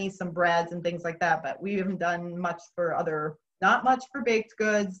of honey, some breads and things like that, but we haven't done much for not much for baked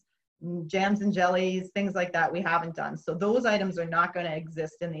goods, jams and jellies, things like that we haven't done. So those items are not going to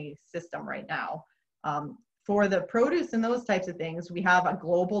exist in the system right now. For the produce and those types of things, we have a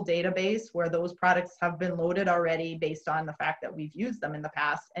global database where those products have been loaded already based on the fact that we've used them in the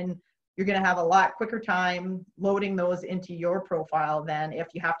past. And you're going to have a lot quicker time loading those into your profile than if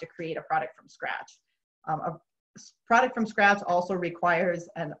you have to create a product from scratch. A product from scratch also requires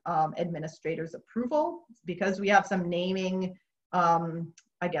an administrator's approval because we have some naming,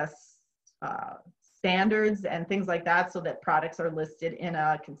 I guess, standards and things like that so that products are listed in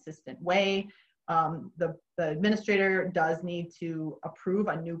a consistent way. The administrator does need to approve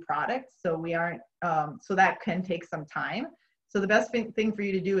a new product, so we aren't, so that can take some time. So the best thing for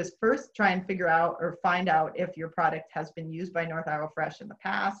you to do is first try and figure out or find out if your product has been used by North Iowa Fresh in the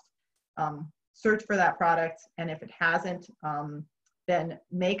past. Search for that product, and if it hasn't, then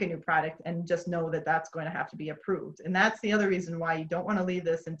make a new product and just know that that's going to have to be approved. And that's the other reason why you don't want to leave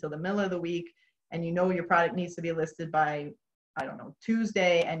this until the middle of the week and you know your product needs to be listed by, I don't know,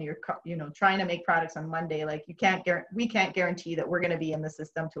 Tuesday, and you're trying to make products on Monday. Like we can't guarantee that we're going to be in the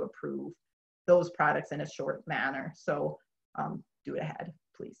system to approve those products in a short manner. So do it ahead,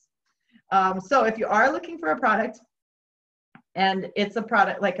 please. So if you are looking for a product and it's a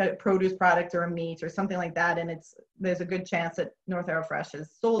product like a produce product or a meat or something like that, and there's a good chance that North Iowa Fresh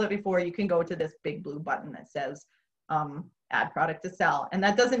has sold it before, you can go to this big blue button that says add product to sell. And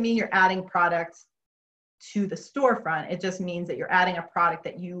that doesn't mean you're adding products to the storefront. It just means that you're adding a product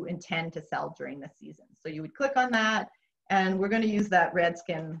that you intend to sell during the season. So you would click on that, and we're going to use that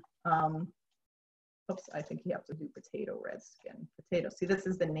Redskin. Oops, I think you have to do potato Redskin. Potato. See, this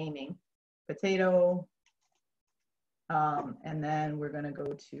is the naming. Potato. And then we're going to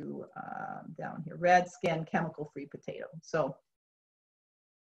go to down here, Redskin chemical-free potato. So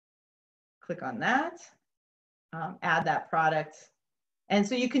click on that, add that product. And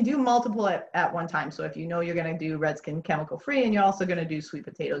so you can do multiple at one time. So if you know you're going to do Redskin chemical-free and you're also going to do sweet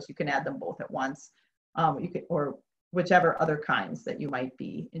potatoes, you can add them both at once. You can, or whichever other kinds that you might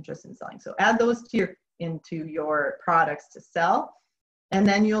be interested in selling. So add those to into your products to sell. And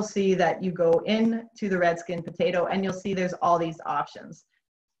then you'll see that you go into the Redskin potato and you'll see there's all these options.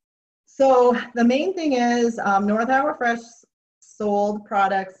 So the main thing is North Iowa Fresh sold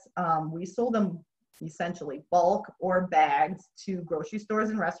products. We sold them essentially bulk or bags to grocery stores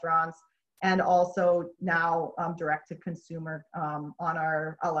and restaurants, and also now direct to consumer on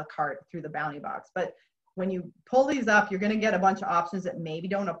our a la carte through the Bounty Box. But when you pull these up, you're going to get a bunch of options that maybe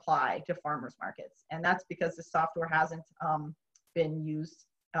don't apply to farmers markets. And that's because the software hasn't been used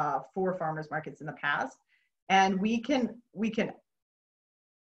for farmers markets in the past. And we can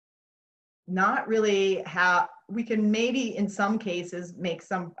not really have, we can maybe in some cases make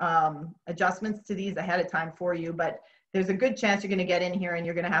some adjustments to these ahead of time for you, but there's a good chance you're going to get in here and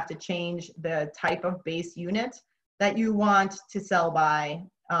you're going to have to change the type of base unit that you want to sell by,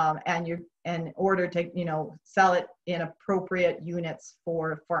 and in order to sell it in appropriate units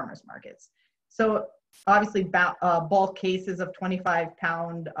for farmers markets. So obviously bulk cases of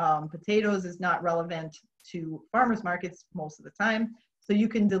 25-pound potatoes is not relevant to farmers markets most of the time. So you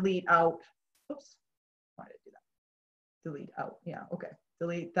can delete out, oops, why did I do that? Delete out, yeah, okay.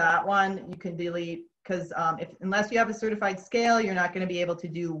 Delete that one. You can delete, because unless you have a certified scale, you're not going to be able to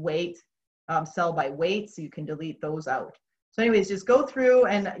do weight, sell by weight, so you can delete those out. So anyways, just go through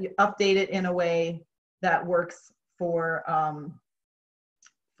and update it in a way that works for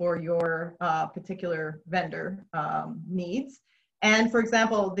your particular vendor needs. And for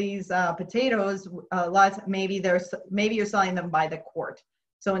example, these potatoes, maybe you're selling them by the quart.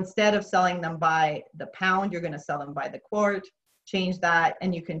 So instead of selling them by the pound, you're going to sell them by the quart. Change that,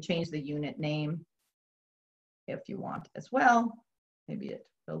 and you can change the unit name if you want as well. Maybe it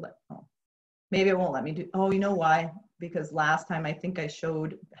will maybe it won't let me do. Oh, you know why? Because last time I think I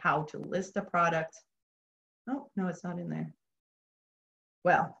showed how to list a product. Oh, no, it's not in there.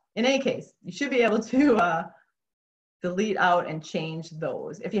 Well, in any case, you should be able to delete out and change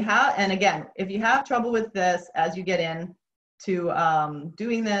those. If you have, and again, if you have trouble with this as you get in to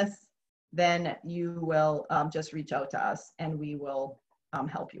doing this, then you will just reach out to us and we will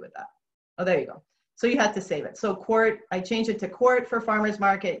help you with that. Oh, there you go. So you had to save it. So quart, I changed it to quart for farmers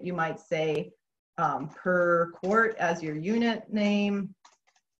market. You might say per quart as your unit name,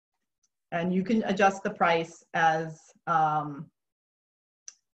 and you can adjust the price as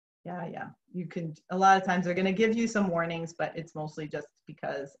Yeah. You can, a lot of times they're going to give you some warnings, but it's mostly just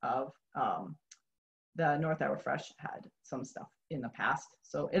because of the North Iowa Fresh had some stuff in the past.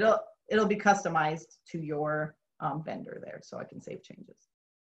 So it'll be customized to your vendor there, so I can save changes.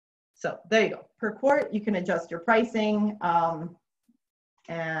 So there you go. Per quart, you can adjust your pricing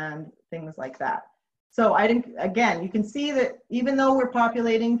and things like that. So again, you can see that even though we're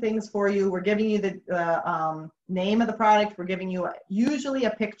populating things for you, we're giving you the name of the product, we're giving you usually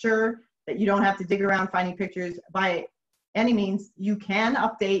a picture that you don't have to dig around finding pictures by any means. You can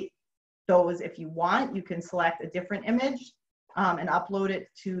update those if you want. You can select a different image and upload it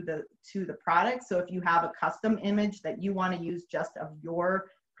to the product. So if you have a custom image that you want to use just of your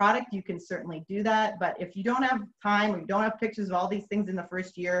product, you can certainly do that. But if you don't have time or you don't have pictures of all these things in the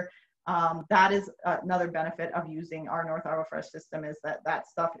first year, that is another benefit of using our North Iowa Fresh system, is that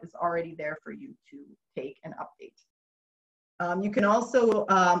stuff is already there for you to take and update. You can also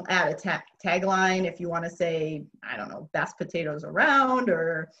add a tagline if you want to say, I don't know, best potatoes around,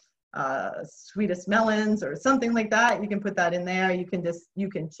 or sweetest melons, or something like that. You can put that in there. You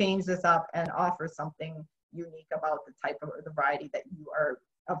can change this up and offer something unique about the type of, or the variety that you are,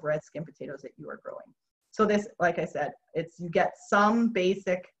 of red skin potatoes that you are growing. So this, like I said, you get some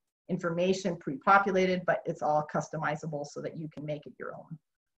basic information pre-populated, but it's all customizable so that you can make it your own.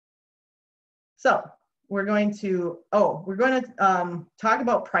 So we're going to talk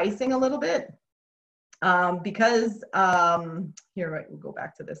about pricing a little bit, because here, right, we'll go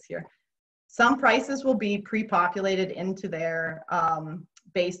back to this here. Some prices will be pre-populated into there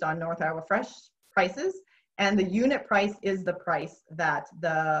based on North Iowa Fresh prices, and the unit price is the price that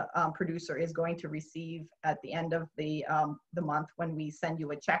the producer is going to receive at the end of the month when we send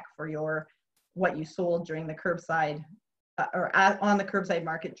you a check for what you sold during the curbside on the curbside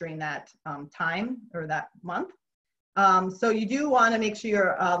market during that time or that month. So you do want to make sure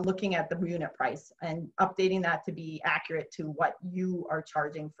you're looking at the unit price and updating that to be accurate to what you are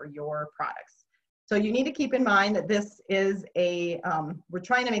charging for your products. So you need to keep in mind that this is we're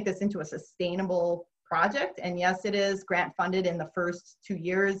trying to make this into a sustainable project. And yes, it is grant funded in the first 2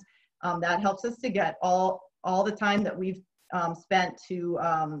 years. That helps us to get all the time that we've spent to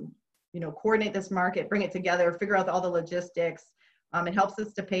coordinate this market, bring it together, figure out all the logistics. It helps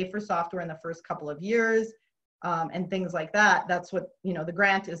us to pay for software in the first couple of years. And things like that. That's what the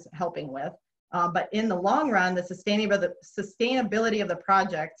grant is helping with. But in the long run, the sustainability of the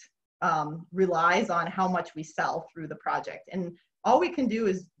project relies on how much we sell through the project. And all we can do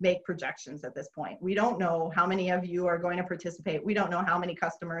is make projections at this point. We don't know how many of you are going to participate. We don't know how many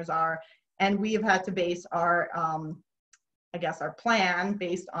customers are. And we have had to base our plan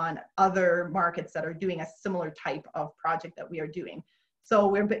based on other markets that are doing a similar type of project that we are doing. So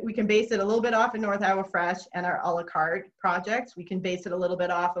we can base it a little bit off of North Iowa Fresh and our a la carte projects. We can base it a little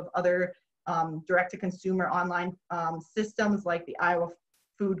bit off of other direct-to-consumer online systems like the Iowa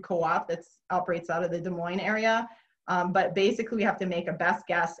Food Co-op that operates out of the Des Moines area. But basically, we have to make a best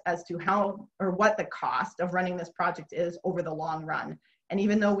guess as to how or what the cost of running this project is over the long run. And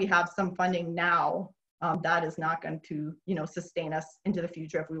even though we have some funding now, that is not going to sustain us into the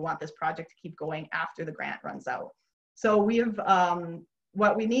future if we want this project to keep going after the grant runs out. So we've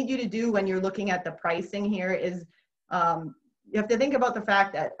what we need you to do when you're looking at the pricing here is you have to think about the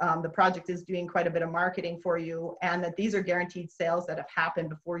fact that the project is doing quite a bit of marketing for you, and that these are guaranteed sales that have happened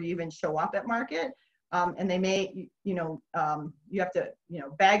before you even show up at market. And they may, you have to,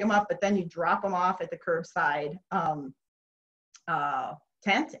 bag them up, but then you drop them off at the curbside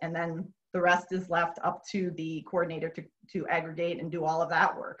tent, and then the rest is left up to the coordinator to aggregate and do all of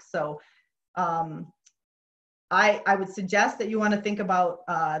that work. So I would suggest that you want to think about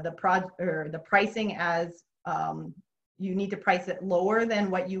the pricing as you need to price it lower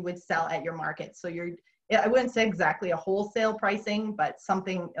than what you would sell at your market. So I wouldn't say exactly a wholesale pricing, but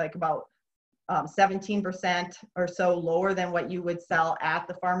something like about 17% or so lower than what you would sell at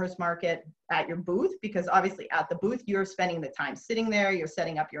the farmer's market at your booth, because obviously at the booth, you're spending the time sitting there, you're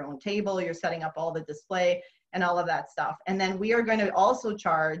setting up your own table, you're setting up all the display and all of that stuff. And then we are going to also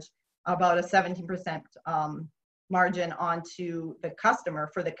charge about a 17% margin onto the customer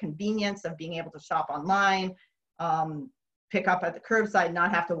for the convenience of being able to shop online, pick up at the curbside,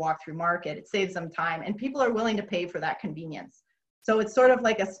 not have to walk through market. It saves them time, and people are willing to pay for that convenience. So it's sort of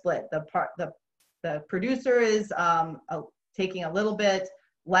like a split. The producer is taking a little bit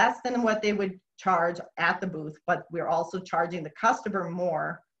less than what they would charge at the booth, but we're also charging the customer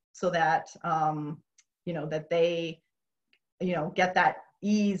more so that that they get that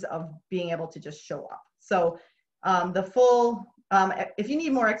ease of being able to just show up. So the full, if you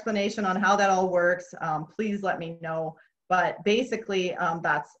need more explanation on how that all works, please let me know. But basically,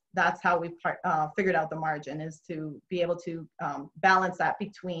 that's that's how we figured out the margin, is to be able to balance that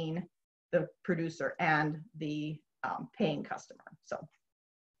between the producer and the paying customer.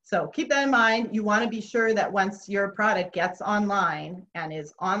 So keep that in mind. You want to be sure that once your product gets online and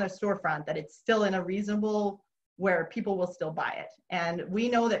is on a storefront, that it's still in a reasonable where people will still buy it. And we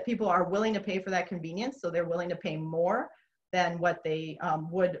know that people are willing to pay for that convenience, so they're willing to pay more than what they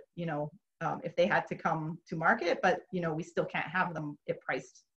would, if they had to come to market. But we still can't have them it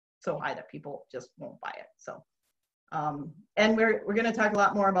priced so high that people just won't buy it. So, and we're going to talk a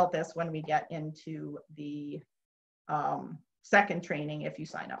lot more about this when we get into the second training if you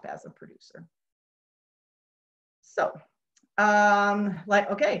sign up as a producer. So,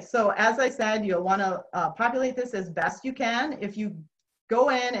 so as I said, you'll want to populate this as best you can. If you go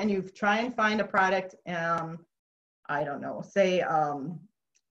in and you try and find a product, I don't know, say,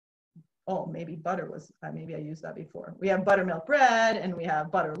 oh, maybe butter was, maybe I used that before. We have buttermilk bread and we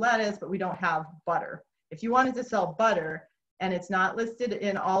have butter lettuce, but we don't have butter. If you wanted to sell butter and it's not listed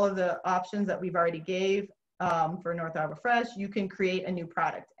in all of the options that we've already gave for North Iowa Fresh, you can create a new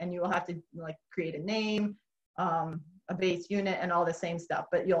product, and you will have to create a name, a base unit, and all the same stuff,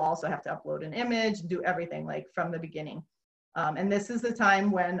 but you'll also have to upload an image, do everything from the beginning. And this is the time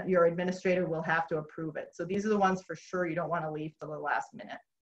when your administrator will have to approve it. So these are the ones for sure you don't want to leave till the last minute.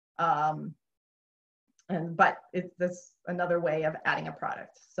 But that's another way of adding a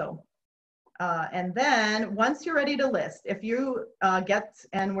product. So, and then once you're ready to list, if you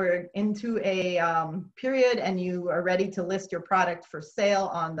and we're into a period and you are ready to list your product for sale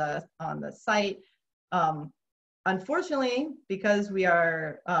on the site, unfortunately, because we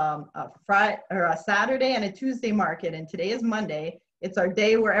are a Saturday and a Tuesday market, and today is Monday, it's our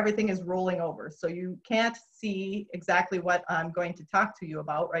day where everything is rolling over. So you can't see exactly what I'm going to talk to you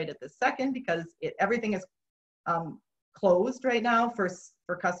about right at this second, because everything is closed right now for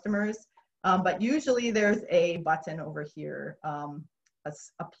customers. But usually there's a button over here,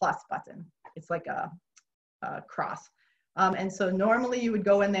 a plus button. It's like a cross. And so normally you would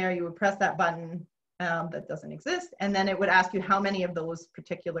go in there, you would press that button. That doesn't exist, and then it would ask you how many of those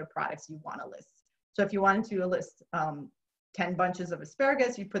particular products you want to list. So if you wanted to list 10 bunches of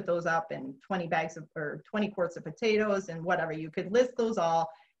asparagus, you put those up, and 20 quarts of potatoes, and whatever. You could list those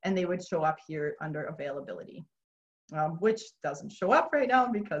all, and they would show up here under availability, which doesn't show up right now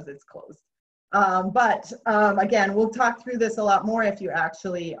because it's closed. But again, we'll talk through this a lot more if you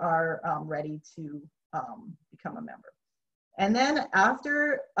actually are ready to become a member. And then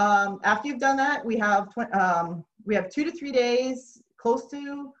after you've done that, we have 2 to 3 days, close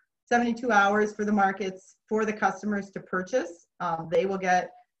to 72 hours for the markets for the customers to purchase. They will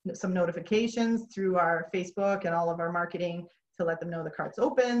get some notifications through our Facebook and all of our marketing to let them know the cart's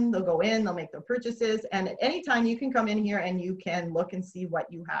open. They'll go in, they'll make their purchases, and at any time you can come in here and you can look and see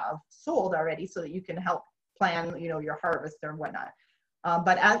what you have sold already, so that you can help plan, your harvest or whatnot.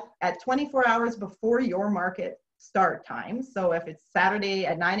 But at 24 hours before your market start time, so if it's Saturday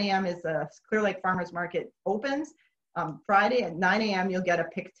at 9 a.m. is the Clear Lake Farmers Market opens, Friday at 9 a.m. you'll get a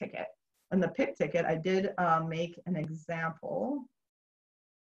pick ticket. And the pick ticket, I did make an example.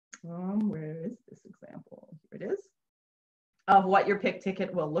 Where is this example? Here it is. Of what your pick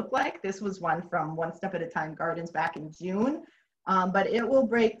ticket will look like. This was one from One Step at a Time Gardens back in June, but it will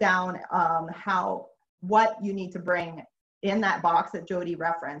break down what you need to bring in that box that Jody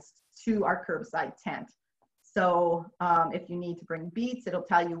referenced to our curbside tent. So if you need to bring beets, it'll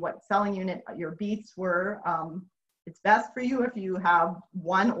tell you what selling unit your beets were. It's best for you if you have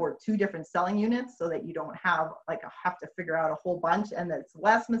 1 or 2 different selling units, so that you don't have to figure out a whole bunch, and that's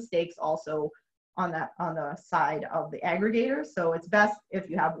less mistakes also on the side of the aggregator. So it's best if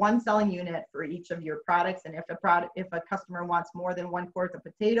you have 1 selling unit for each of your products, and if a customer wants more than 1 quart of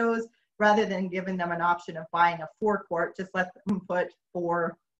potatoes, rather than giving them an option of buying a 4 quart, just let them put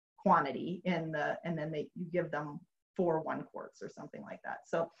 4 quantity in and then you give them 4 1 quarts or something like that.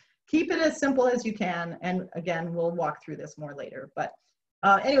 So keep it as simple as you can, and again, we'll walk through this more later. But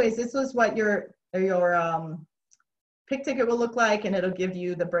anyways, this was what your pick ticket will look like, and it'll give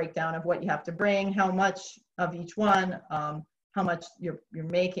you the breakdown of what you have to bring, how much of each one, how much you're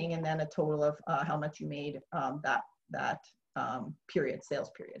making, and then a total of how much you made that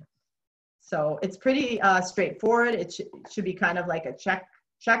sales period. So it's pretty straightforward. It should be kind of like a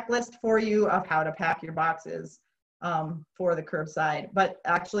checklist for you of how to pack your boxes for the curbside. But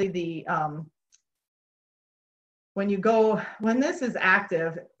actually when this is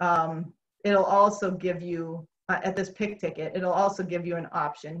active, it'll also give you, at this pick ticket, it'll also give you an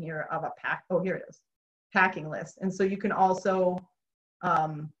option here of a here it is, packing list. And so you can also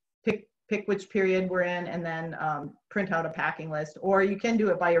pick pick which period we're in, and then print out a packing list. Or you can do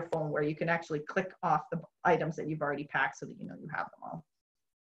it by your phone, where you can actually click off the items that you've already packed so that you know you have them all.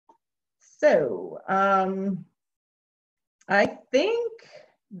 So I think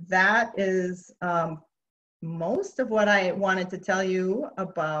that is most of what I wanted to tell you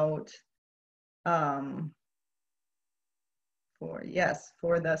about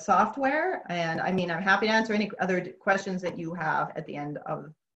for the software. And I mean, I'm happy to answer any other questions that you have at the end of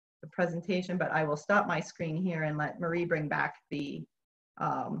the presentation, but I will stop my screen here and let Marie bring back the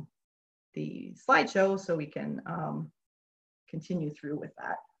slideshow so we can continue through with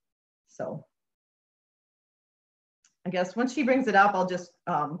that. So I guess once she brings it up, I'll just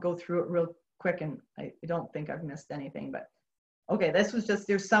go through it real quick, and I don't think I've missed anything, but okay, this was just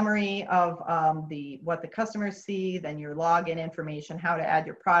your summary of what the customers see, then your login information, how to add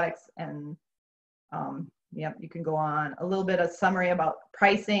your products, and yep, you can go on. A little bit of summary about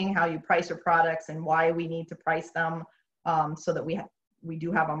pricing, how you price your products and why we need to price them so that we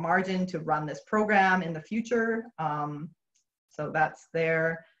do have a margin to run this program in the future. So that's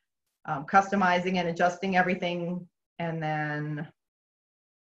there. Customizing and adjusting everything, and then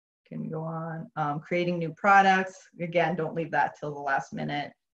can go on. Creating new products. Again, don't leave that till the last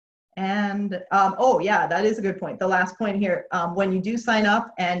minute. And oh yeah, that is a good point. The last point here, when you do sign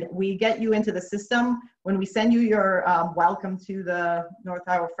up and we get you into the system, when we send you your welcome to the North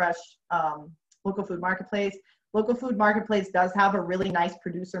Iowa Fresh Local Food Marketplace, Local Food Marketplace does have a really nice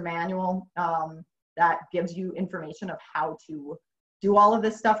producer manual that gives you information of how to do all of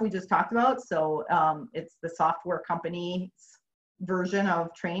this stuff we just talked about. So it's the software company's version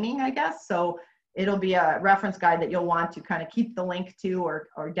of training, I guess. So it'll be a reference guide that you'll want to kind of keep the link to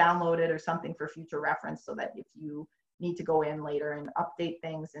or download it or something for future reference, so that if you need to go in later and update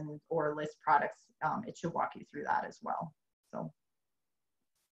things or list products, it should walk you through that as well. So,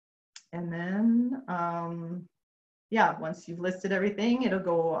 and then, yeah, once you've listed everything, it'll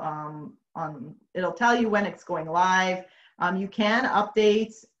go it'll tell you when it's going live. You can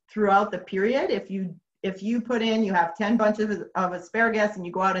update throughout the period. If you put in, you have 10 bunches of asparagus and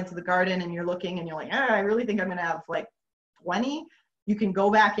you go out into the garden and you're looking and you're like, I really think I'm gonna have like 20, you can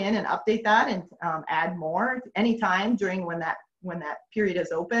go back in and update that and add more anytime during when that period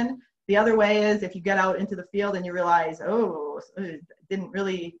is open. The other way is if you get out into the field and you realize, oh, it didn't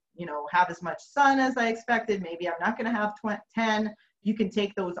really, have as much sun as I expected, maybe I'm not gonna have 10, you can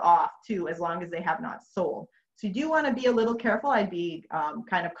take those off too, as long as they have not sold. So you do want to be a little careful. I'd be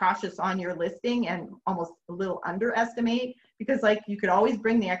kind of cautious on your listing and almost a little underestimate, because like you could always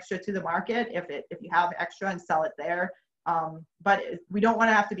bring the extra to the market if you have extra and sell it there. But we don't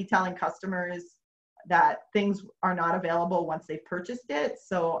want to have to be telling customers that things are not available once they've purchased it.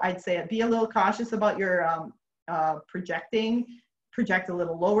 So I'd say be a little cautious about your project a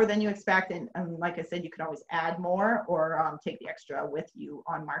little lower than you expect. And like I said, you could always add more or take the extra with you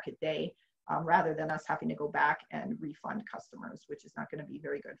on market day. Rather than us having to go back and refund customers, which is not going to be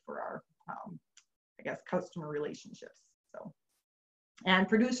very good for our, I guess, customer relationships. So, and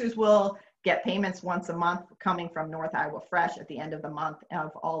producers will get payments once a month coming from North Iowa Fresh at the end of the month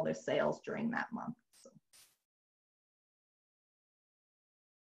of all their sales during that month. So,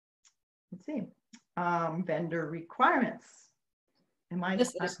 let's see, vendor requirements.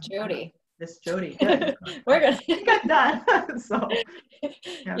 This is Jody. This Jody. Good. We're gonna. I think I'm done. So,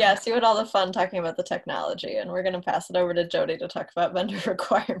 yeah, see what all the fun talking about the technology, and we're gonna pass it over to Jody to talk about vendor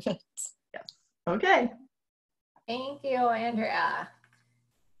requirements. Yes. Okay. Thank you, Andrea.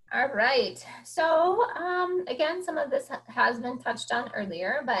 All right. So again, some of this has been touched on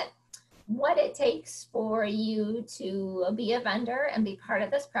earlier, but what it takes for you to be a vendor and be part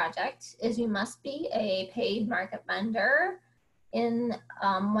of this project is you must be a paid market vendor in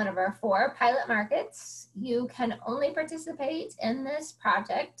one of our 4 pilot markets. You can only participate in this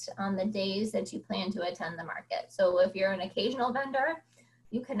project on the days that you plan to attend the market. So if you're an occasional vendor,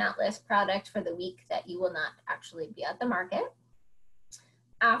 you cannot list product for the week that you will not actually be at the market.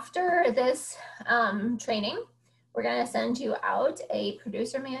 After this training, we're going to send you out a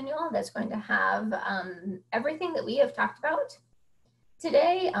producer manual that's going to have everything that we have talked about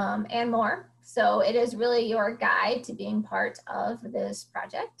today and more. So it is really your guide to being part of this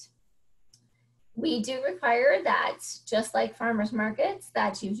project. We do require that, just like farmers markets,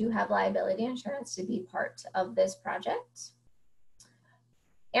 that you do have liability insurance to be part of this project.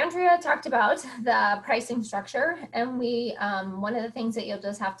 Andrea talked about the pricing structure, and one of the things that you'll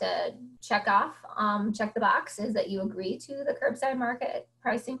just have to check the box is that you agree to the curbside market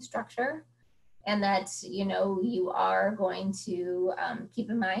pricing structure, and that you are going to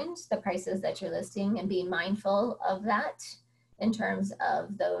keep in mind the prices that you're listing and be mindful of that in terms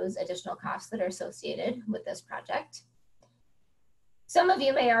of those additional costs that are associated with this project. Some of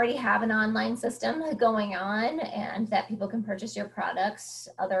you may already have an online system going on and that people can purchase your products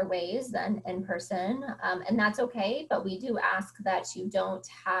other ways than in person, and that's okay, but we do ask that you don't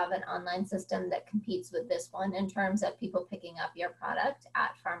have an online system that competes with this one in terms of people picking up your product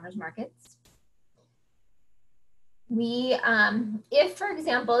at farmers markets. If, for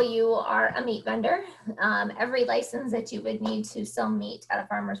example, you are a meat vendor, every license that you would need to sell meat at a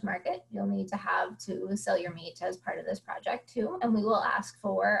farmer's market, you'll need to have to sell your meat as part of this project too. And we will ask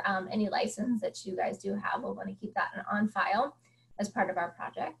for any license that you guys do have. We'll want to keep that on file as part of our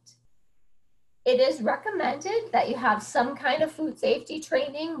project. It is recommended that you have some kind of food safety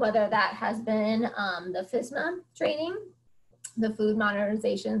training, whether that has been the FSMA training, the Food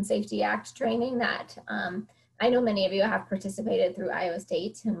Modernization Safety Act training that I know many of you have participated through Iowa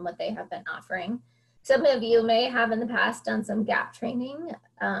State and what they have been offering. Some of you may have in the past done some GAP training.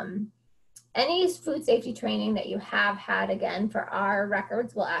 Any food safety training that you have had, again, for our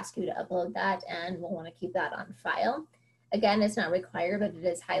records, we'll ask you to upload that and we'll want to keep that on file. Again, it's not required, but it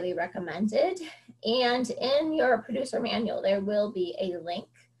is highly recommended. And in your producer manual, there will be a link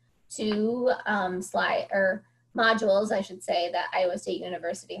to modules, I should say, that Iowa State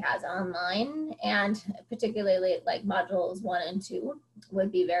University has online, and particularly like modules 1 and 2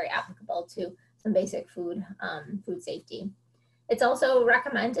 would be very applicable to some basic food safety. It's also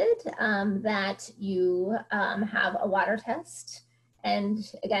recommended that you have a water test,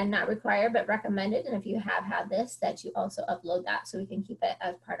 and again, not required, but recommended. And if you have had this, that you also upload that so we can keep it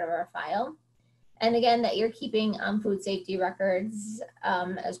as part of our file. And again, that you're keeping food safety records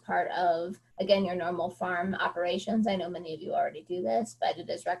as part of, again, your normal farm operations. I know many of you already do this, but it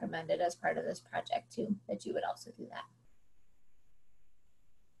is recommended as part of this project too, that you would also do that.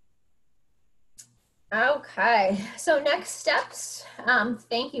 Okay, so next steps.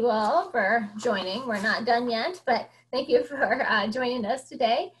 Thank you all for joining. We're not done yet, but thank you for joining us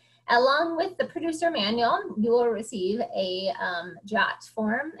today. Along with the producer manual, you will receive a JOT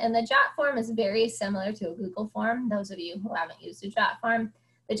form, and the JOT form is very similar to a Google form. Those of you who haven't used a JOT form,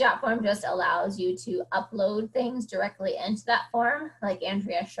 the JOT form just allows you to upload things directly into that form, like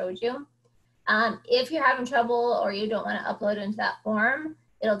Andrea showed you. If you're having trouble or you don't want to upload into that form,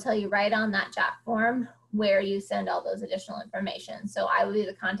 it'll tell you right on that JOT form where you send all those additional information. So I will be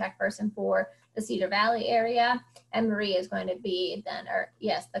the contact person for the Cedar Valley area, and Marie is going to be then, or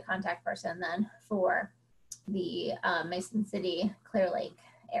yes, the contact person then for the Mason City, Clear Lake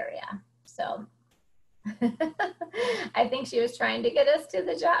area. So I think she was trying to get us to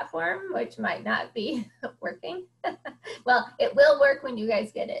the JOT form, which might not be working. Well, it will work when you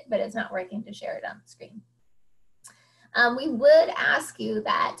guys get it, but it's not working to share it on the screen. We would ask you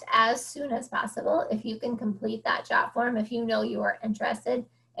that as soon as possible, if you can complete that JOT form, if you know you are interested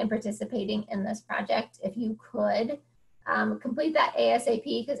in participating in this project, if you could complete that ASAP,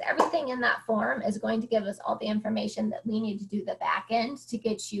 because everything in that form is going to give us all the information that we need to do the back end to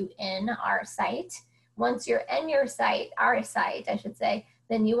get you in our site. Once you're in your site, our site, I should say,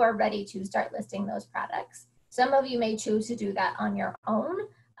 then you are ready to start listing those products. Some of you may choose to do that on your own,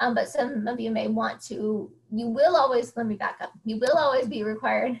 but some of you may want to, you will always, let me back up, you will always be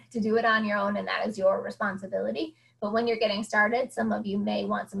required to do it on your own, and that is your responsibility. But when you're getting started, some of you may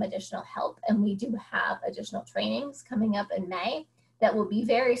want some additional help, and we do have additional trainings coming up in May that will be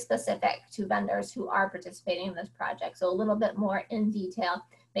very specific to vendors who are participating in this project. So a little bit more in detail,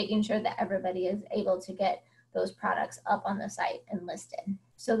 making sure that everybody is able to get those products up on the site and listed.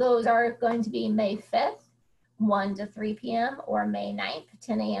 So those are going to be May 5th, 1 to 3 p.m. or May 9th,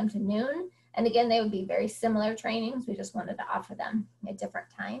 10 a.m. to noon. And again, they would be very similar trainings. We just wanted to offer them at different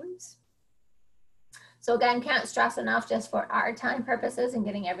times. So again, can't stress enough just for our time purposes and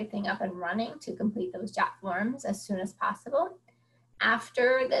getting everything up and running to complete those JOT forms as soon as possible.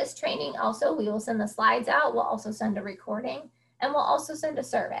 After this training also, we will send the slides out. We'll also send a recording, and we'll also send a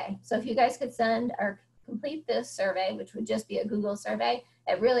survey. So if you guys could send or complete this survey, which would just be a Google survey,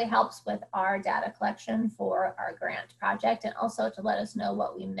 it really helps with our data collection for our grant project, and also to let us know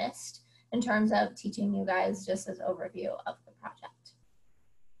what we missed in terms of teaching you guys just as overview of the project.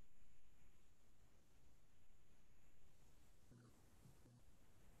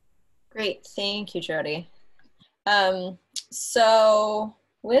 Great, thank you, Jody. So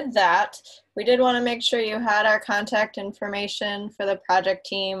with that, we did want to make sure you had our contact information for the project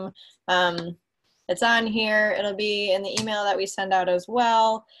team. It's on here. It'll be in the email that we send out as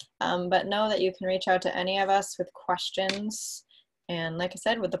well. But know that you can reach out to any of us with questions. And like I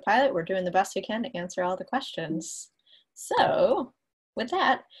said, with the pilot, we're doing the best we can to answer all the questions. So with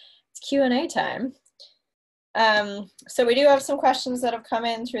that, it's Q&A time. So we do have some questions that have come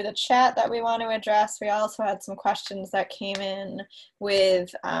in through the chat that we want to address. We also had some questions that came in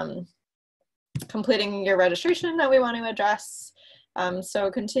with completing your registration that we want to address.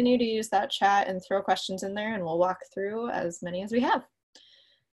 So continue to use that chat and throw questions in there, and we'll walk through as many as we have.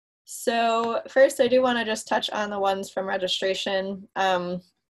 So first, I do want to just touch on the ones from registration.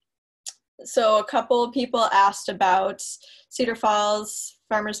 So a couple of people asked about Cedar Falls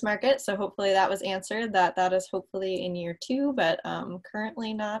Farmers Market, so hopefully that was answered. That is hopefully in year 2, but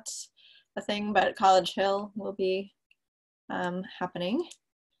currently not a thing, but College Hill will be happening.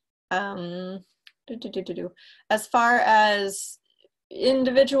 As far as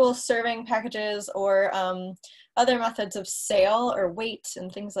individual serving packages or other methods of sale or weight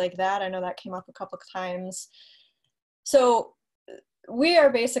and things like that, I know that came up a couple of times. So we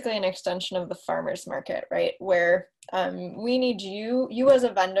are basically an extension of the farmers market, right? Where we need you as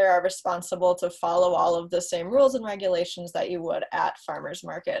a vendor are responsible to follow all of the same rules and regulations that you would at farmers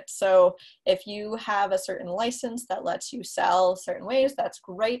market. So if you have a certain license that lets you sell certain ways, that's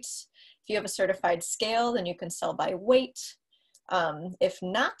great. If you have a certified scale, then you can sell by weight. If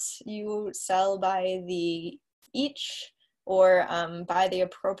not, you sell by the each or by the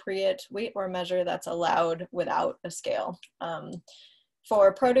appropriate weight or measure that's allowed without a scale.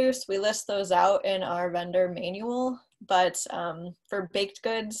 For produce, we list those out in our vendor manual, but for baked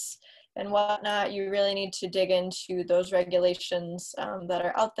goods and whatnot, you really need to dig into those regulations that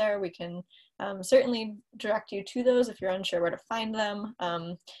are out there. We can certainly direct you to those if you're unsure where to find them,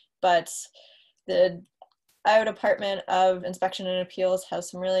 but the Iowa Department of Inspection and Appeals has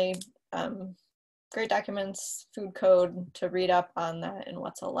some really great documents, food code to read up on that and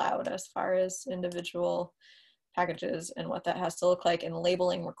what's allowed as far as individual packages and what that has to look like and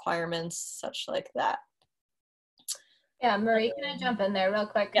labeling requirements, such like that. Yeah, Marie, can I jump in there real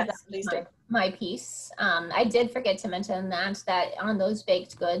quick? Yes, please do. My piece. I did forget to mention that on those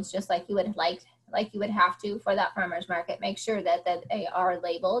baked goods, just like you would have to for that farmer's market, make sure that they are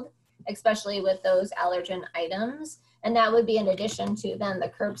labeled, especially with those allergen items. And that would be in addition to then the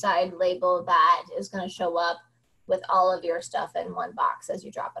curbside label that is going to show up with all of your stuff in one box as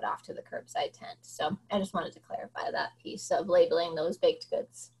you drop it off to the curbside tent. So I just wanted to clarify that piece of labeling those baked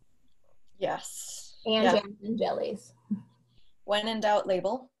goods. Yes. And yeah. jams and jellies. When in doubt,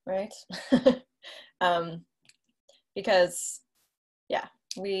 label, right? Because yeah,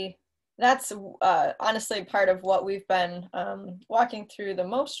 that's honestly part of what we've been walking through the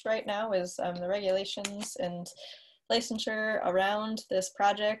most right now is the regulations and licensure around this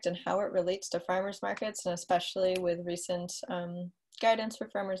project and how it relates to farmers markets, and especially with recent guidance for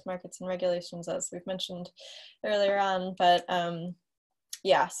farmers markets and regulations, as we've mentioned earlier on. But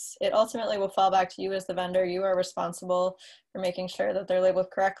yes, it ultimately will fall back to you as the vendor. You are responsible for making sure that they're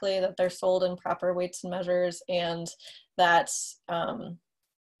labeled correctly, that they're sold in proper weights and measures, and that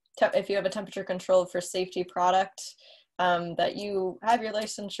if you have a temperature controlled for safety product, that you have your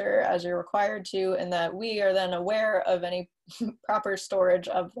licensure as you're required to, and that we are then aware of any proper storage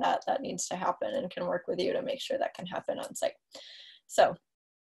of that needs to happen and can work with you to make sure that can happen on site. So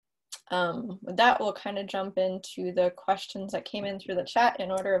with that, we'll kind of jump into the questions that came in through the chat in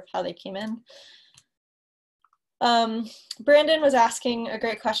order of how they came in. Brandon was asking a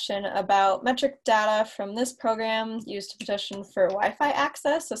great question about metric data from this program used to petition for Wi-Fi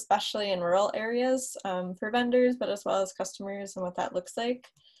access, especially in rural areas for vendors, but as well as customers and what that looks like.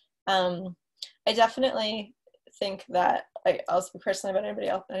 I definitely think that, I'll speak personally about anybody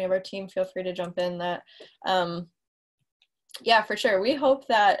else, any of our team, feel free to jump in, that yeah, for sure. We hope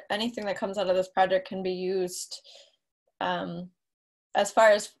that anything that comes out of this project can be used as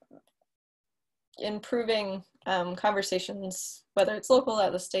far as improving conversations, whether it's local,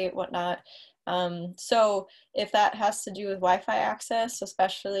 at the state, whatnot. So if that has to do with Wi-Fi access,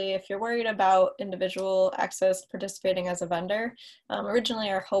 especially if you're worried about individual access participating as a vendor, originally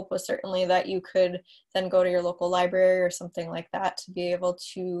our hope was certainly that you could then go to your local library or something like that to be able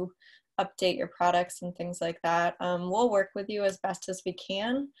to update your products and things like that. We'll work with you as best as we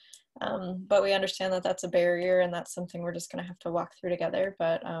can, but we understand that that's a barrier and that's something we're just going to have to walk through together.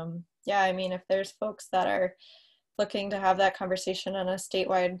 But yeah, I mean, if there's folks that are looking to have that conversation on a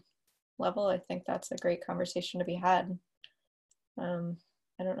statewide level, I think that's a great conversation to be had. I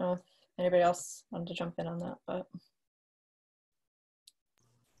don't know if anybody else wanted to jump in on that, but.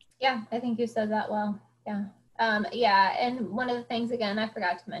 Yeah, I think you said that well. Yeah. Yeah, and one of the things, again, I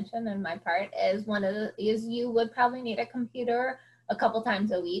forgot to mention in my part is you would probably need a computer a couple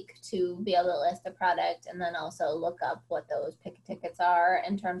times a week to be able to list a product, and then also look up what those picket tickets are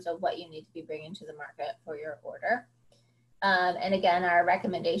in terms of what you need to be bringing to the market for your order. And again, our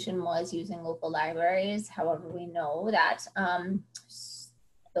recommendation was using local libraries. However, we know that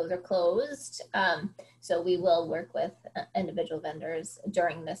those are closed. So we will work with individual vendors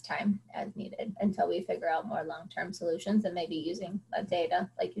during this time as needed until we figure out more long-term solutions and maybe using data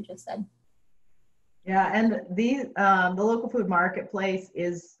like you just said. Yeah, and the local food marketplace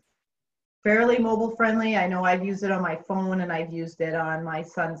is fairly mobile friendly. I know I've used it on my phone and I've used it on my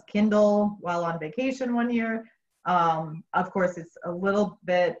son's Kindle while on vacation one year. Of course, it's a little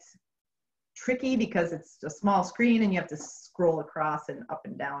bit tricky because it's a small screen and you have to scroll across and up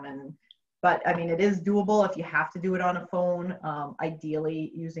and down. But I mean, it is doable if you have to do it on a phone.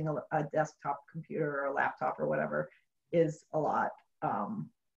 Ideally, using a desktop computer or a laptop or whatever is a lot.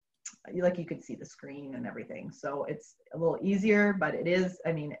 Like you could see the screen and everything. So it's a little easier, but it is,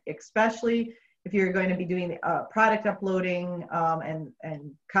 I mean, especially if you're going to be doing product uploading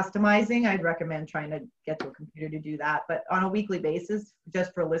and customizing, I'd recommend trying to get to a computer to do that. But on a weekly basis,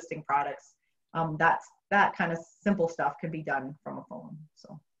 just for listing products, that kind of simple stuff can be done from a phone.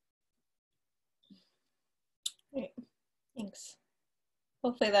 So. Great, thanks.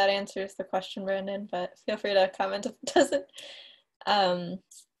 Hopefully that answers the question, Brandon, but feel free to comment if it doesn't.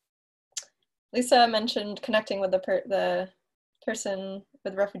 Lisa mentioned connecting with the person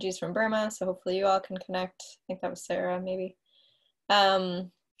with refugees from Burma, so hopefully you all can connect. I think that was Sarah, maybe.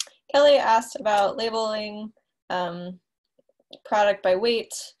 Kelly asked about labeling product by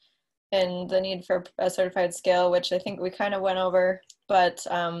weight and the need for a certified scale, which I think we kind of went over, but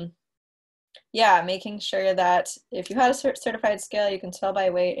yeah, making sure that if you had a certified scale, you can sell by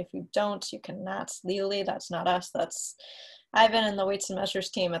weight. If you don't, you cannot legally. That's not us. That's Ivan and the weights and measures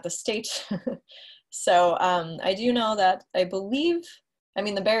team at the state. So I do know that I believe, I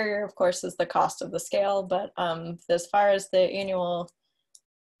mean, the barrier, of course, is the cost of the scale, but as far as the annual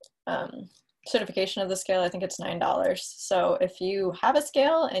certification of the scale, I think it's $9. So if you have a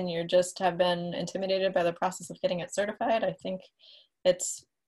scale and you just have been intimidated by the process of getting it certified, I think it's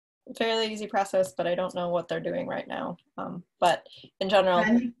a fairly easy process, but I don't know what they're doing right now. But in general,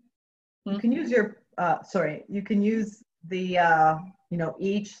 you can use your, you can use the, you know,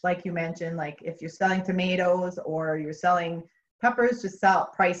 each, like you mentioned, like if you're selling tomatoes or you're selling peppers, just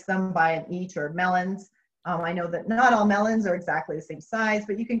price them by an each, or melons. I know that not all melons are exactly the same size,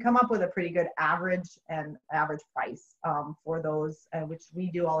 but you can come up with a pretty good average price for those, which we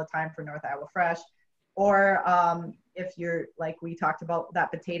do all the time for North Iowa Fresh. Or if you're, like we talked about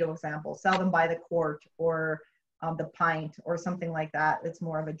that potato example, sell them by the quart or the pint or something like that. It's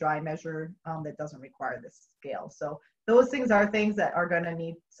more of a dry measure that doesn't require this scale. So those things are things that are going to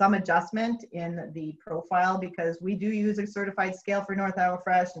need some adjustment in the profile, because we do use a certified scale for North Iowa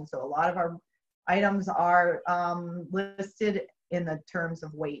Fresh, and so a lot of our items are listed in the terms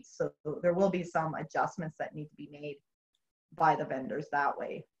of weight. So there will be some adjustments that need to be made by the vendors that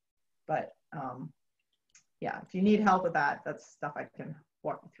way. But yeah, if you need help with that, that's stuff I can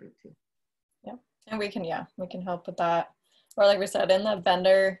walk you through too. Yeah, and we can help with that. Or like we said, in the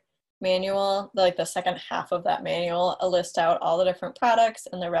vendor manual, like the second half of that manual, I'll list out all the different products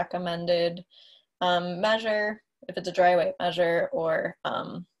and the recommended measure, if it's a dry weight measure, or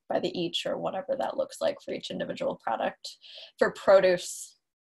by the each, or whatever that looks like for each individual product. For produce,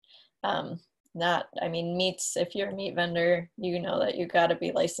 I mean, meats, if you're a meat vendor, you know that you got to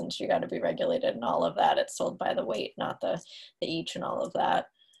be licensed, you got to be regulated and all of that. It's sold by the weight, not the each and all of that.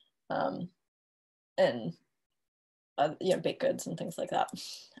 And you know, baked goods and things like that.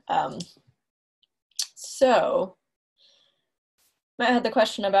 So I had the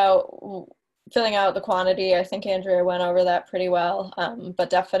question about filling out the quantity. I think Andrea went over that pretty well, but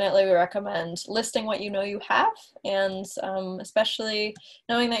definitely we recommend listing what you know you have, and especially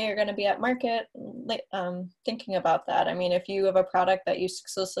knowing that you're going to be at market, thinking about that. I mean, if you have a product that you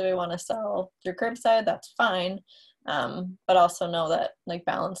exclusively want to sell through Curbside, that's fine, but also know that, like,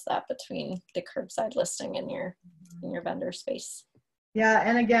 balance that between the Curbside listing in your vendor space. Yeah,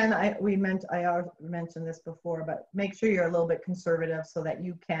 and again, I mentioned this before, but make sure you're a little bit conservative so that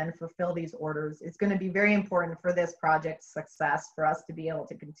you can fulfill these orders. It's going to be very important for this project's success for us to be able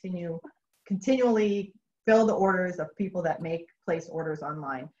to continually fill the orders of people that place orders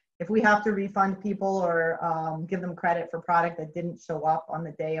online. If we have to refund people or give them credit for product that didn't show up on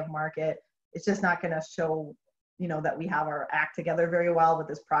the day of market, it's just not going to show, you know, that we have our act together very well with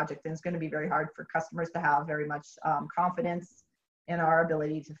this project, and it's going to be very hard for customers to have very much confidence in our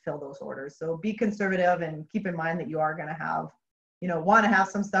ability to fill those orders. So be conservative and keep in mind that you are going to have, you know, want to have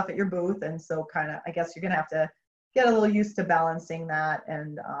some stuff at your booth. And so kind of, I guess you're going to have to get a little used to balancing that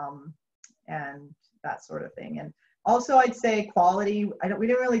and that sort of thing. And also I'd say quality, we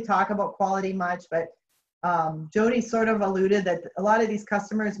didn't really talk about quality much, but Jody sort of alluded that a lot of these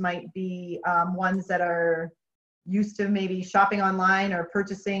customers might be ones that are used to maybe shopping online or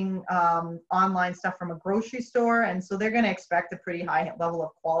purchasing online stuff from a grocery store. And so they're going to expect a pretty high level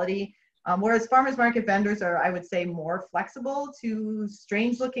of quality. Whereas farmers market vendors are, I would say, more flexible to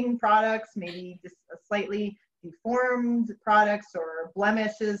strange looking products, maybe just slightly deformed products or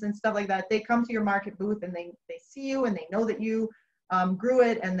blemishes and stuff like that. They come to your market booth and they see you and they know that you grew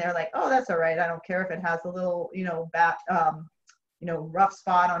it, and they're like, oh, that's all right. I don't care if it has a little, rough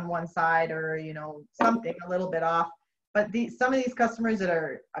spot on one side or, something a little bit off. But some of these customers that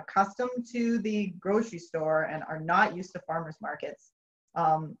are accustomed to the grocery store and are not used to farmers markets,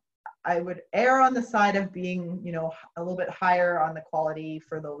 I would err on the side of being, a little bit higher on the quality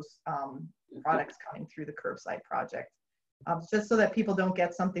for those products coming through the Curbside project, just so that people don't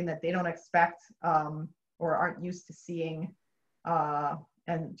get something that they don't expect or aren't used to seeing.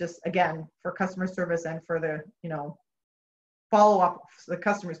 And just, again, for customer service and for the, follow up, so the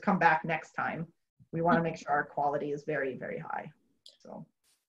customers come back next time. We want to make sure our quality is very, very high. So,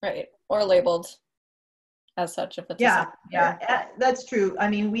 right, or labeled as such if it's that's true. I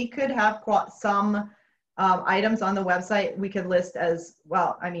mean, we could have some items on the website we could list as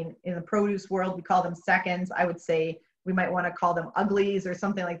well. I mean, in the produce world, we call them seconds. I would say we might want to call them uglies or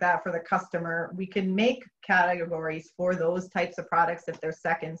something like that for the customer. We can make categories for those types of products if they're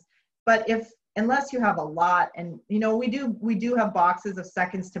seconds. But unless you have a lot, and we do have boxes of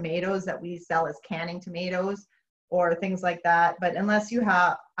seconds tomatoes that we sell as canning tomatoes or things like that. But unless you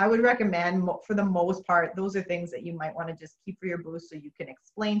have, I would recommend, for the most part, those are things that you might want to just keep for your booth so you can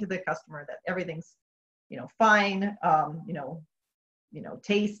explain to the customer that everything's, fine,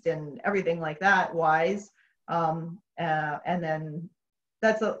 taste and everything like that wise. And then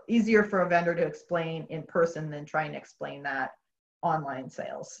that's easier for a vendor to explain in person than trying to explain that online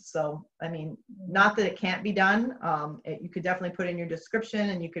sales. So, I mean, not that it can't be done. You could definitely put in your description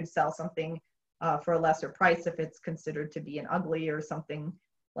and you could sell something for a lesser price if it's considered to be an ugly or something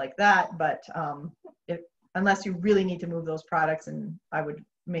like that. But unless you really need to move those products, and I would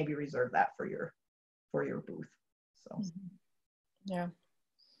maybe reserve that for your booth. So, yeah,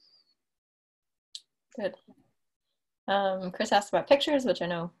 good. Chris asked about pictures, which I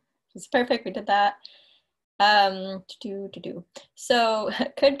know is perfect. We did that. So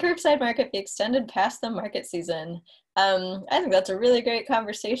could Curbside Market be extended past the market season? I think that's a really great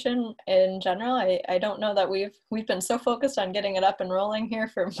conversation in general. I don't know that we've been so focused on getting it up and rolling here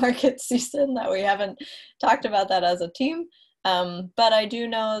for market season that we haven't talked about that as a team. But I do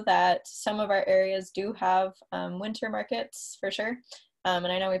know that some of our areas do have winter markets for sure. And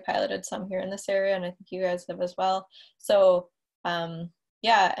I know we piloted some here in this area, and I think you guys have as well. So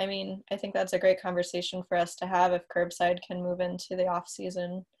yeah, I mean, I think that's a great conversation for us to have if Curbside can move into the off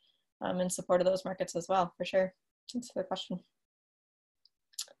season in support of those markets as well, for sure. Thanks for the question.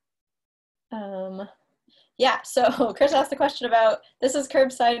 Yeah, so Chris asked the question about, this is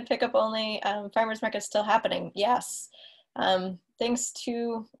Curbside pickup only, farmers market still happening? Yes. Thanks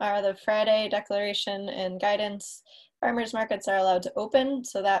to the Friday declaration and guidance, farmers markets are allowed to open.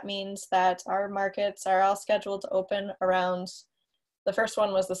 So that means that our markets are all scheduled to open around, the first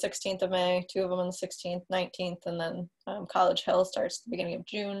one was the 16th of May, two of them on the 16th, 19th, and then College Hill starts at the beginning of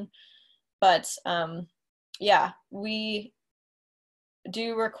June. But yeah, we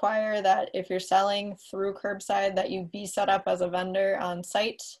do require that if you're selling through Curbside that you be set up as a vendor on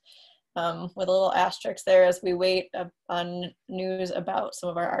site, with a little asterisk there as we wait on news about some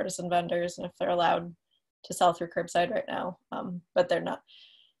of our artisan vendors and if they're allowed to sell through Curbside right now, but they're not,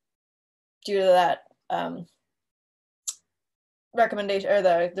 due to that recommendation, or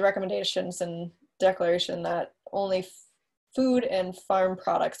the recommendations and declaration that only food and farm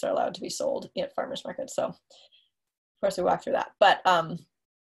products are allowed to be sold at farmers markets. So of course we walk through that, but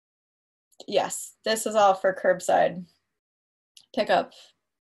yes, this is all for Curbside pickup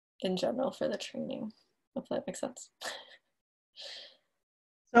in general for the training. Hopefully that makes sense.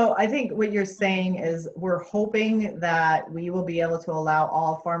 So I think what you're saying is we're hoping that we will be able to allow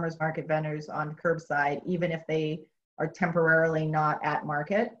all farmers market vendors on Curbside, even if they are temporarily not at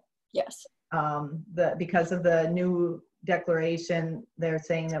market. Yes. Because of the new declaration, they're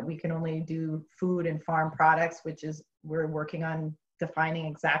saying that we can only do food and farm products, which is, we're working on defining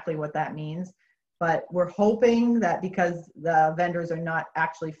exactly what that means. But we're hoping that because the vendors are not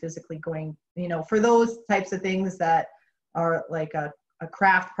actually physically going, for those types of things that are like a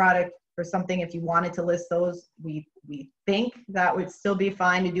craft product or something, if you wanted to list those, we think that would still be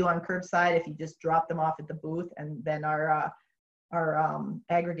fine to do on Curbside if you just drop them off at the booth, and then our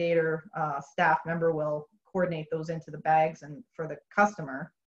aggregator staff member will coordinate those into the bags and for the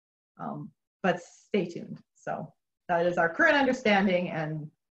customer. but stay tuned. So that is our current understanding, and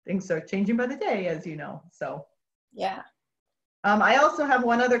things are changing by the day, as you know. So yeah. I also have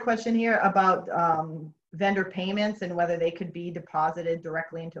one other question here about vendor payments and whether they could be deposited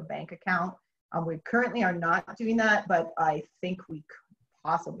directly into a bank account. We currently are not doing that, but I think we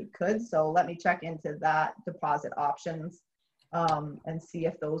possibly could. So let me check into that deposit options and see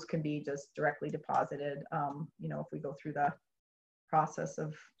if those can be just directly deposited, you know, if we go through the process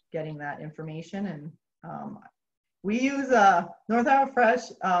of getting that information. And we use North Iowa Fresh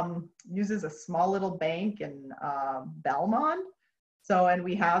uses a small little bank in Belmont. So, and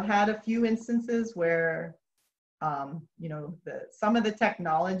we have had a few instances where, you know, some of the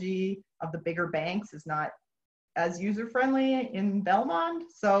technology of the bigger banks is not as user-friendly in Belmont.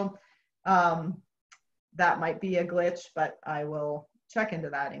 So that might be a glitch, but I will check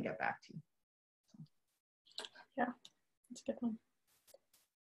into that and get back to you. Yeah, that's a good one.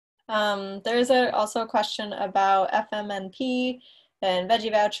 There's also a question about FMNP and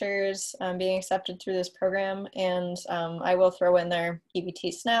veggie vouchers being accepted through this program, and I will throw in there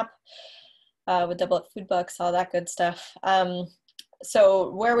EBT SNAP with double up food bucks, all that good stuff. So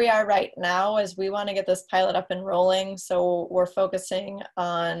where we are right now is we want to get this pilot up and rolling, so we're focusing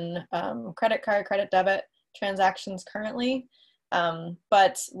on credit card, credit debit transactions currently.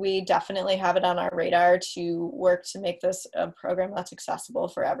 But we definitely have it on our radar to work to make this a program that's accessible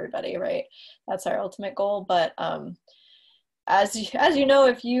for everybody, right? That's our ultimate goal. But as you know,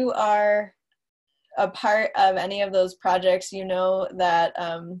 if you are a part of any of those projects, you know that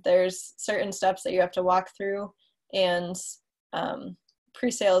there's certain steps that you have to walk through, and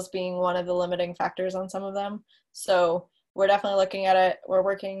pre-sales being one of the limiting factors on some of them. So we're definitely looking at it. We're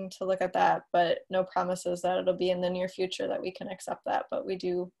working to look at that, but no promises that it'll be in the near future that we can accept that, but we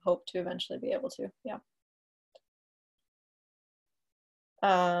do hope to eventually be able to, yeah.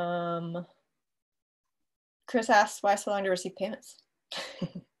 Chris asks, why so long to receive payments?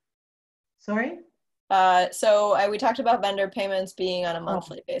 Sorry? So we talked about vendor payments being on a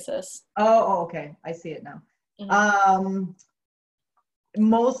monthly basis. Oh, okay, I see it now. Mm-hmm.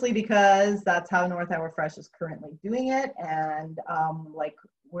 Mostly because that's how North Iowa Fresh is currently doing it. And like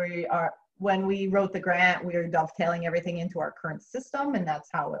when we wrote the grant, we were dovetailing everything into our current system, and that's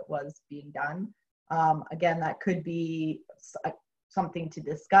how it was being done. Again, that could be something to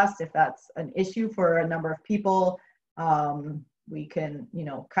discuss if that's an issue for a number of people. We can, you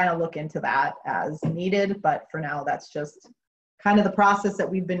know, kind of look into that as needed, but for now, that's just kind of the process that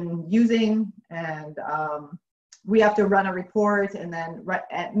we've been using. And we have to run a report, and then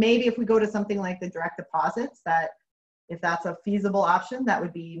maybe if we go to something like the direct deposits, that if that's a feasible option, that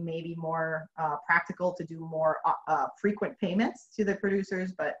would be maybe more practical to do more frequent payments to the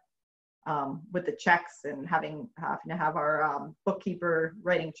producers. But with the checks and having to have our bookkeeper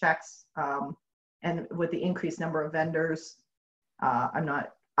writing checks, and with the increased number of vendors, I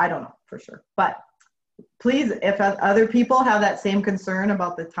don't know for sure. But please, if other people have that same concern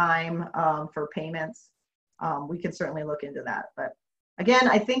about the time for payments, we can certainly look into that. But again,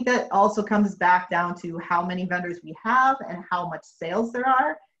 I think that also comes back down to how many vendors we have and how much sales there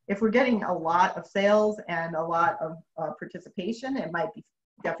are. If we're getting a lot of sales and a lot of participation, it might be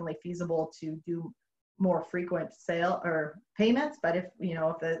definitely feasible to do more frequent sale or payments. But if, you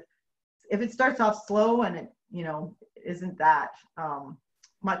know, if it starts off slow and it, you know, isn't that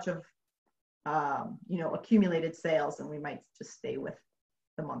much of, you know, accumulated sales, then we might just stay with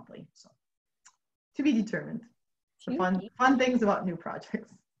the monthly. So to be determined. The fun things about new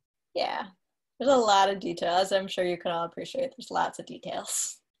projects. Yeah, there's a lot of details. I'm sure you can all appreciate. There's lots of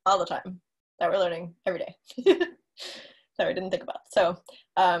details all the time that we're learning every day that we didn't think about. So,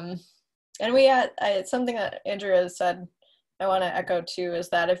 and it's something that Andrea said I want to echo too, is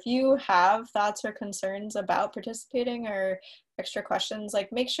that if you have thoughts or concerns about participating or extra questions,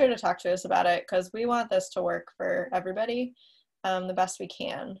 like make sure to talk to us about it, because we want this to work for everybody the best we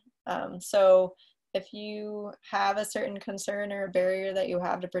can. So if you have a certain concern or a barrier that you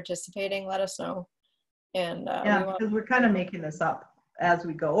have to participating, let us know. And yeah, because we're kind of making this up as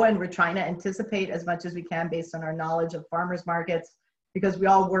we go, and we're trying to anticipate as much as we can based on our knowledge of farmers markets, because we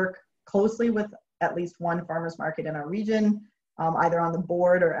all work closely with at least one farmers market in our region, either on the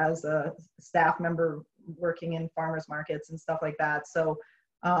board or as a staff member working in farmers markets and stuff like that. So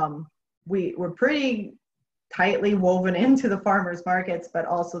we're pretty tightly woven into the farmers markets, but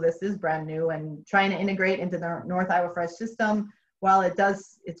also this is brand new, and trying to integrate into the North Iowa Fresh system. While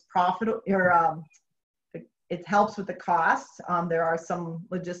it's profitable, or it helps with the cost, there are some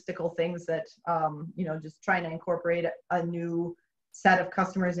logistical things that, you know, just trying to incorporate a new set of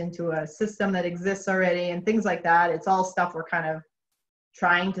customers into a system that exists already and things like that. It's all stuff we're kind of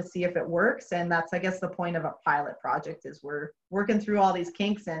trying to see if it works. And that's, I guess, the point of a pilot project is we're working through all these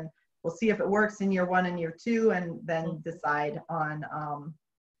kinks, and we'll see if it works in year 1 and year 2, and then decide on,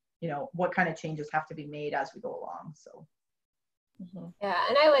 you know, what kind of changes have to be made as we go along. So. Yeah,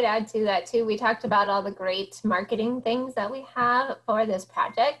 and I would add to that too, we talked about all the great marketing things that we have for this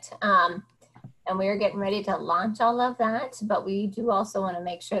project. And we are getting ready to launch all of that, but we do also want to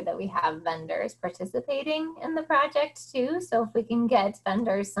make sure that we have vendors participating in the project too. So if we can get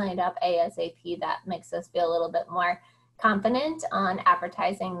vendors signed up ASAP, that makes us feel a little bit more confident on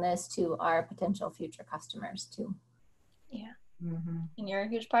advertising this to our potential future customers too. Yeah. And you're a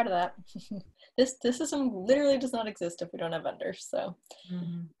huge part of that. This system literally does not exist if we don't have vendors. So,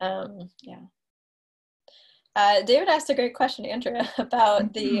 yeah. David asked a great question, Andrea,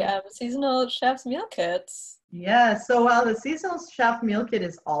 about the seasonal chef's meal kits. Yeah, so the seasonal chef meal kit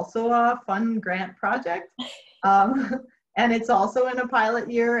is also a fun grant project. And it's also in a pilot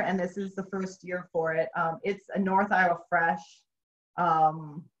year, and this is the first year for it. It's a North Iowa Fresh,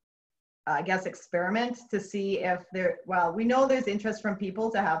 I guess, experiment to see if well, we know there's interest from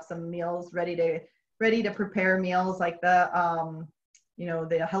people to have some meals ready to prepare meals like the, you know,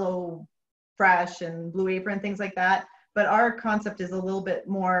 the Hello Fresh and Blue Apron, things like that. But our concept is a little bit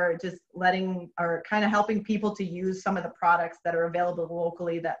more just letting or kind of helping people to use some of the products that are available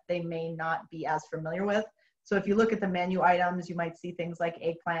locally that they may not be as familiar with. So if you look at the menu items, you might see things like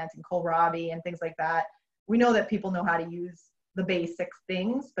eggplant and kohlrabi and things like that. We know that people know how to use the basic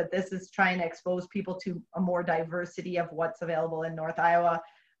things, but this is trying to expose people to a more diversity of what's available in North Iowa.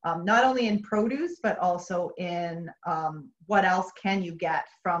 Not only in produce, but also in what else can you get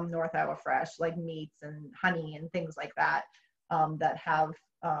from North Iowa Fresh, like meats and honey and things like that, that have,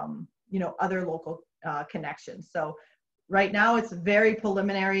 you know, other local connections. So right now it's very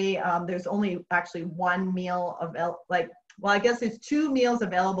preliminary. There's only actually one meal well, I guess there's 2 meals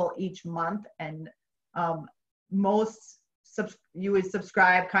available each month, and you would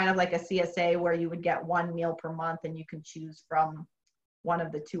subscribe kind of like a CSA where you would get 1 meal per month, and you can choose from one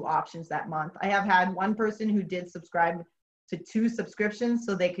of the 2 options that month. I have had one person who did subscribe to 2 subscriptions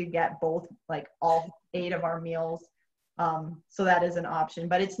so they could get both, like all 8 of our meals. So that is an option,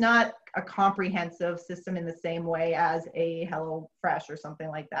 but it's not a comprehensive system in the same way as a Hello Fresh or something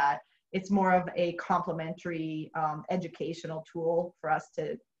like that. It's more of a complementary educational tool for us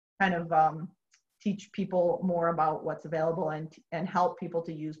to kind of teach people more about what's available and help people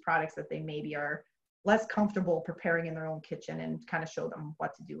to use products that they maybe are less comfortable preparing in their own kitchen, and kind of show them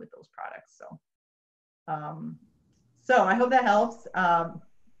what to do with those products. So, so I hope that helps.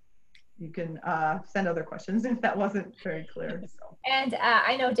 You can send other questions if that wasn't very clear. So. And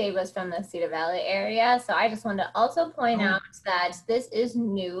I know Dave was from the Cedar Valley area, so I just wanted to also point out that this is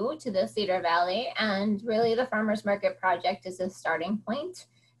new to the Cedar Valley, and really the Farmers Market Project is a starting point.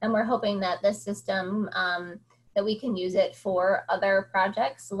 And we're hoping that this system, that we can use it for other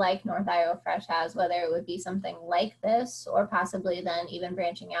projects like North Iowa Fresh has, whether it would be something like this, or possibly then even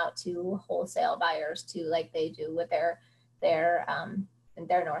branching out to wholesale buyers too, like they do with their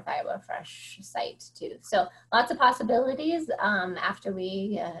North Iowa Fresh site too. So lots of possibilities after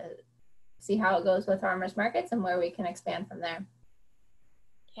we see how it goes with farmers markets and where we can expand from there.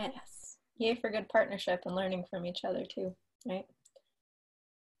 Yes, yay for good partnership and learning from each other too, right?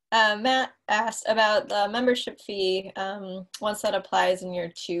 Matt asked about the membership fee once that applies in year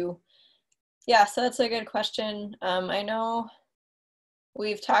 2. Yeah, so that's a good question. I know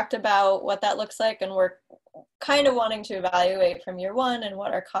we've talked about what that looks like, and we're kind of wanting to evaluate from year 1 and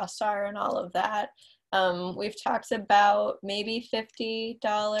what our costs are and all of that. We've talked about maybe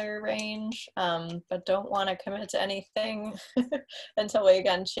 $50 range, but don't want to commit to anything until we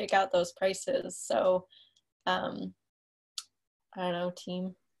again shake out those prices. So I don't know,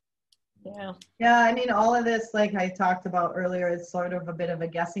 team. Yeah, I mean, all of this, like I talked about earlier, is sort of a bit of a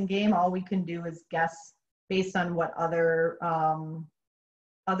guessing game. All we can do is guess based on what other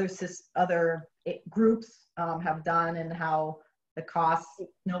groups have done and how the costs.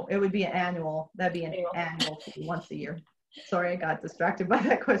 No, it would be an annual. That'd be an annual fee once a year. Sorry, I got distracted by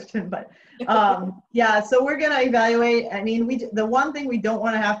that question, but yeah. So we're gonna evaluate. I mean, the one thing we don't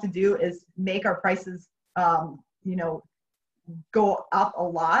want to have to do is make our prices, you know, go up a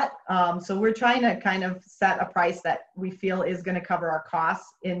lot. So we're trying to kind of set a price that we feel is going to cover our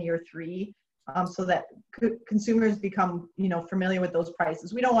costs in year 3, so that consumers become, you know, familiar with those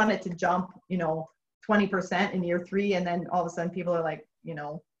prices. We don't want it to jump, you know, 20% in year 3, and then all of a sudden people are like, you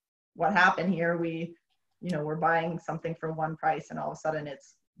know, what happened here? We're buying something for one price and all of a sudden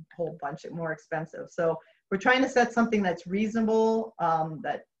it's a whole bunch more expensive. So we're trying to set something that's reasonable,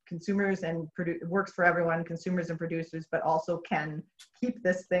 that consumers and works for everyone, consumers and producers, but also can keep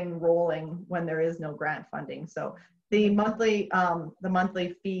this thing rolling when there is no grant funding. So the monthly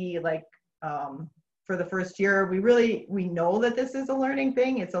fee, like for the first year, we know that this is a learning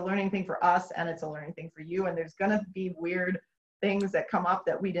thing. It's a learning thing for us, and it's a learning thing for you. And there's going to be weird things that come up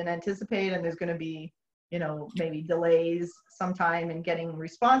that we didn't anticipate, and there's going to be, you know, maybe delays sometime in getting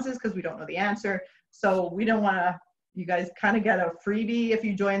responses because we don't know the answer. So we don't want to, you guys kind of get a freebie if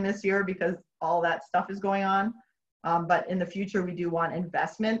you join this year because all that stuff is going on. But in the future, we do want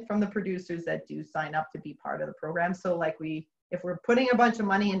investment from the producers that do sign up to be part of the program. So like if we're putting a bunch of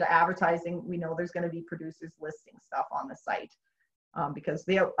money into advertising, we know there's going to be producers listing stuff on the site. Because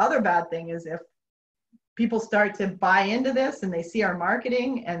the other bad thing is if people start to buy into this and they see our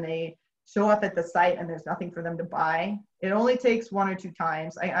marketing and they show up at the site and there's nothing for them to buy, it only takes 1 or 2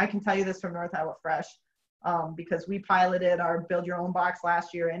 times. I can tell you this from North Iowa Fresh because we piloted our Build Your Own Box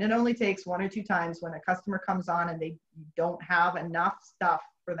last year, and it only takes 1 or 2 times when a customer comes on and they don't have enough stuff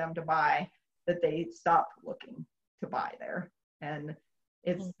for them to buy that they stop looking to buy there. And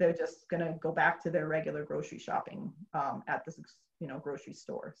they're just going to go back to their regular grocery shopping at this, you know, grocery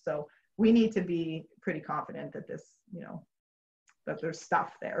store. So we need to be pretty confident that this, you know, that there's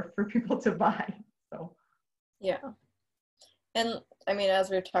stuff there for people to buy. So yeah. And I mean, as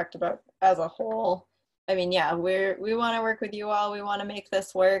we've talked about as a whole, I mean, yeah, we want to work with you all. We want to make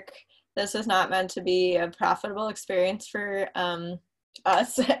this work. This is not meant to be a profitable experience for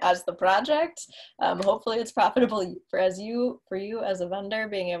us as the project. Hopefully it's profitable for you as a vendor,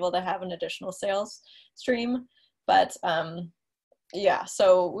 being able to have an additional sales stream. But yeah,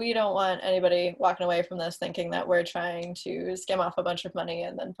 so we don't want anybody walking away from this thinking that we're trying to skim off a bunch of money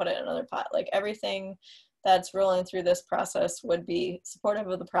and then put it in another pot. Like everything that's rolling through this process would be supportive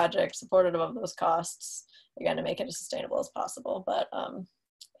of the project, supportive of those costs, again, to make it as sustainable as possible. But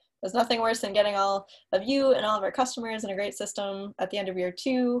there's nothing worse than getting all of you and all of our customers in a great system at the end of year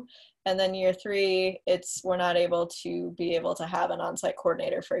 2, and then year 3, we're not able to have an on-site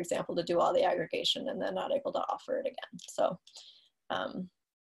coordinator, for example, to do all the aggregation, and then not able to offer it again. So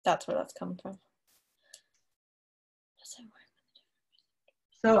that's where that's coming from.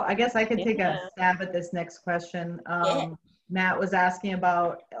 So I guess I could take a stab at this next question. Matt was asking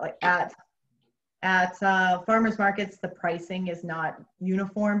about, like, at farmers markets, the pricing is not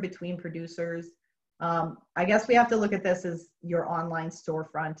uniform between producers. I guess we have to look at this as your online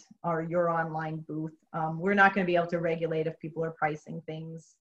storefront or your online booth. We're not going to be able to regulate if people are pricing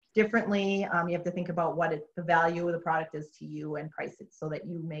things differently. You have to think about what the value of the product is to you and price it so that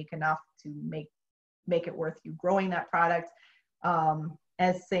you make enough to make it worth you growing that product.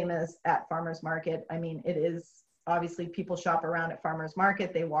 As same as at farmers market. I mean, it is obviously people shop around at farmers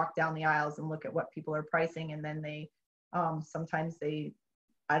market. They walk down the aisles and look at what people are pricing, and then they sometimes they,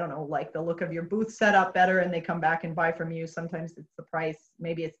 I don't know, like the look of your booth set up better and they come back and buy from you. Sometimes it's the price,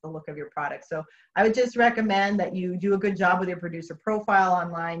 maybe it's the look of your product. So I would just recommend that you do a good job with your producer profile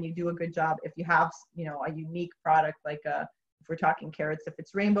online. You do a good job if you have, you know, a unique product, like if we're talking carrots, if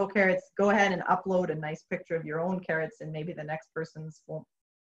it's rainbow carrots, go ahead and upload a nice picture of your own carrots, and maybe the next person's won't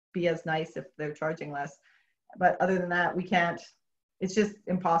be as nice if they're charging less. But other than that, we can't, it's just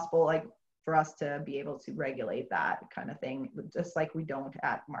impossible, like, for us to be able to regulate that kind of thing, just like we don't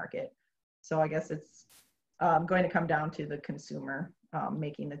at market. So I guess it's going to come down to the consumer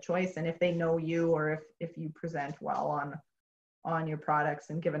making the choice. And if they know you, or if you present well on your products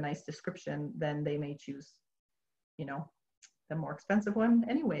and give a nice description, then they may choose, you know, the more expensive one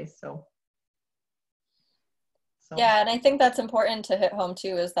anyway. So yeah, and I think that's important to hit home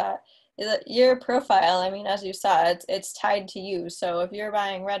too, is that your profile, I mean, as you saw, it's tied to you. So if you're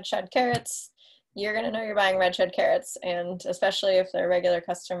buying red shed carrots, you're going to know you're buying red shed carrots. And especially if they're a regular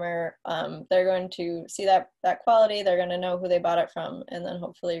customer, they're going to see that quality, they're going to know who they bought it from, and then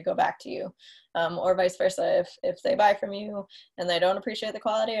hopefully go back to you. Or vice versa, if they buy from you and they don't appreciate the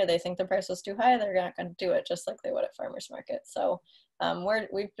quality, or they think the price was too high, they're not going to do it just like they would at farmers market. So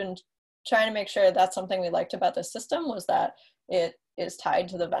we've been trying to make sure that's something we liked about this system, was that it is tied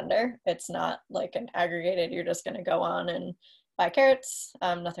to the vendor. It's not like an aggregated, you're just going to go on and buy carrots.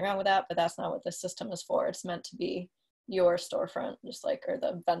 Nothing wrong with that, but that's not what this system is for. It's meant to be your storefront, just like, or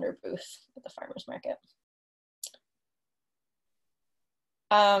the vendor booth at the farmers market.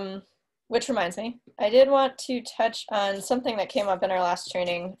 Which reminds me, I did want to touch on something that came up in our last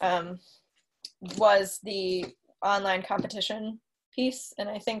training, was the online competition piece. And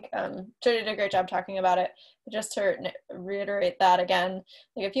I think Jody did a great job talking about it, but just to reiterate that again,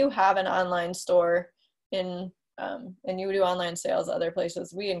 like if you have an online store and you do online sales other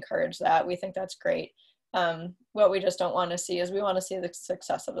places, we encourage that. We think that's great. What we just don't want to see is we want to see the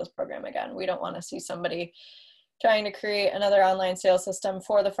success of this program again. We don't want to see somebody trying to create another online sales system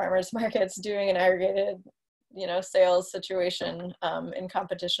for the farmers markets, doing an aggregated, you know, sales situation in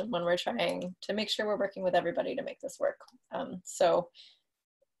competition when we're trying to make sure we're working with everybody to make this work. So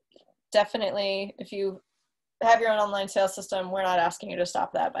definitely, if you have your own online sales system, we're not asking you to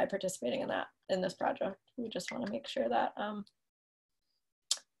stop that by participating in this project. We just want to make sure that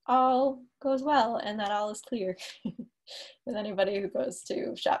all goes well and that all is clear with anybody who goes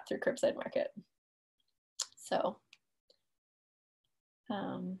to shop through Curbside Market. So,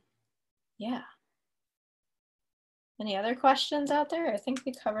 yeah. Any other questions out there? I think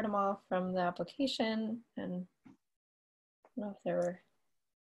we covered them all from the application, and I don't know if there were,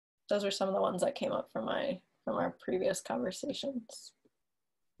 those were some of the ones that came up from our previous conversations.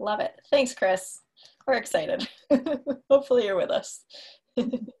 Love it. Thanks, Chris. We're excited. Hopefully you're with us.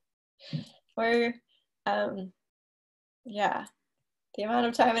 We're, yeah, the amount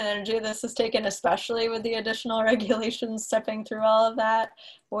of time and energy this has taken, especially with the additional regulations stepping through all of that,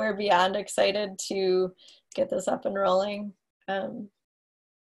 we're beyond excited to get this up and rolling. And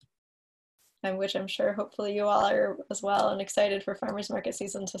which I'm sure hopefully you all are as well, and excited for farmers market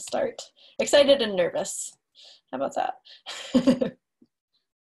season to start. Excited and nervous. How about that?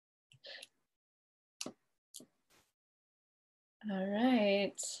 All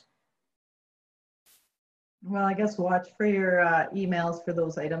right. Well, I guess watch for your emails for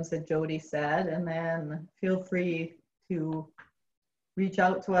those items that Jody said, and then feel free to reach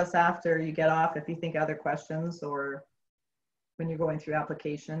out to us after you get off if you think other questions, or when you're going through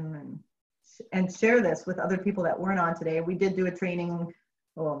application, and share this with other people that weren't on today. We did do a training,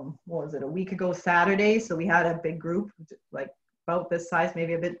 what was it, a week ago Saturday, so we had a big group, like about this size,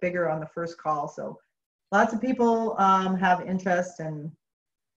 maybe a bit bigger on the first call. So lots of people have interest,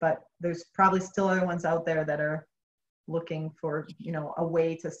 but there's probably still other ones out there that are looking for, you know, a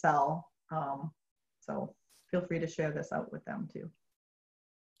way to sell. So feel free to share this out with them too.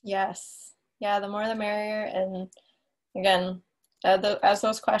 Yes. Yeah, the more the merrier. And again, as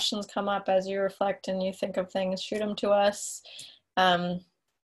those questions come up, as you reflect and you think of things, shoot them to us.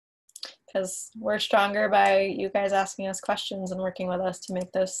 Because we're stronger by you guys asking us questions and working with us to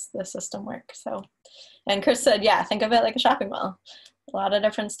make this system work. So, and Chris said, yeah, think of it like a shopping mall. A lot of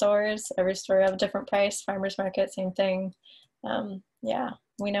different stores, every store have a different price. Farmers market, same thing. Yeah,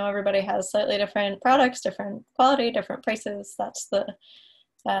 we know everybody has slightly different products, different quality, different prices. That's the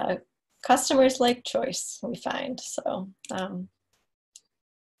customers like choice, we find. So,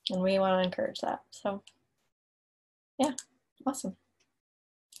 and we want to encourage that. So, yeah, awesome.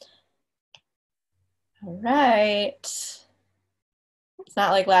 All right. It's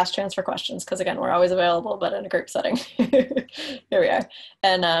not like last chance for questions, because again, we're always available, but in a group setting. Here we are.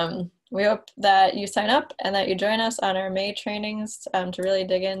 And we hope that you sign up and that you join us on our May trainings to really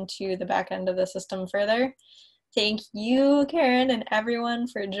dig into the back end of the system further. Thank you, Karen, and everyone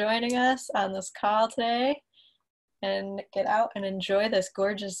for joining us on this call today. And get out and enjoy this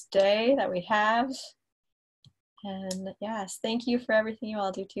gorgeous day that we have. And yes, thank you for everything you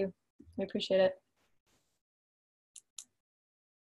all do too. We appreciate it.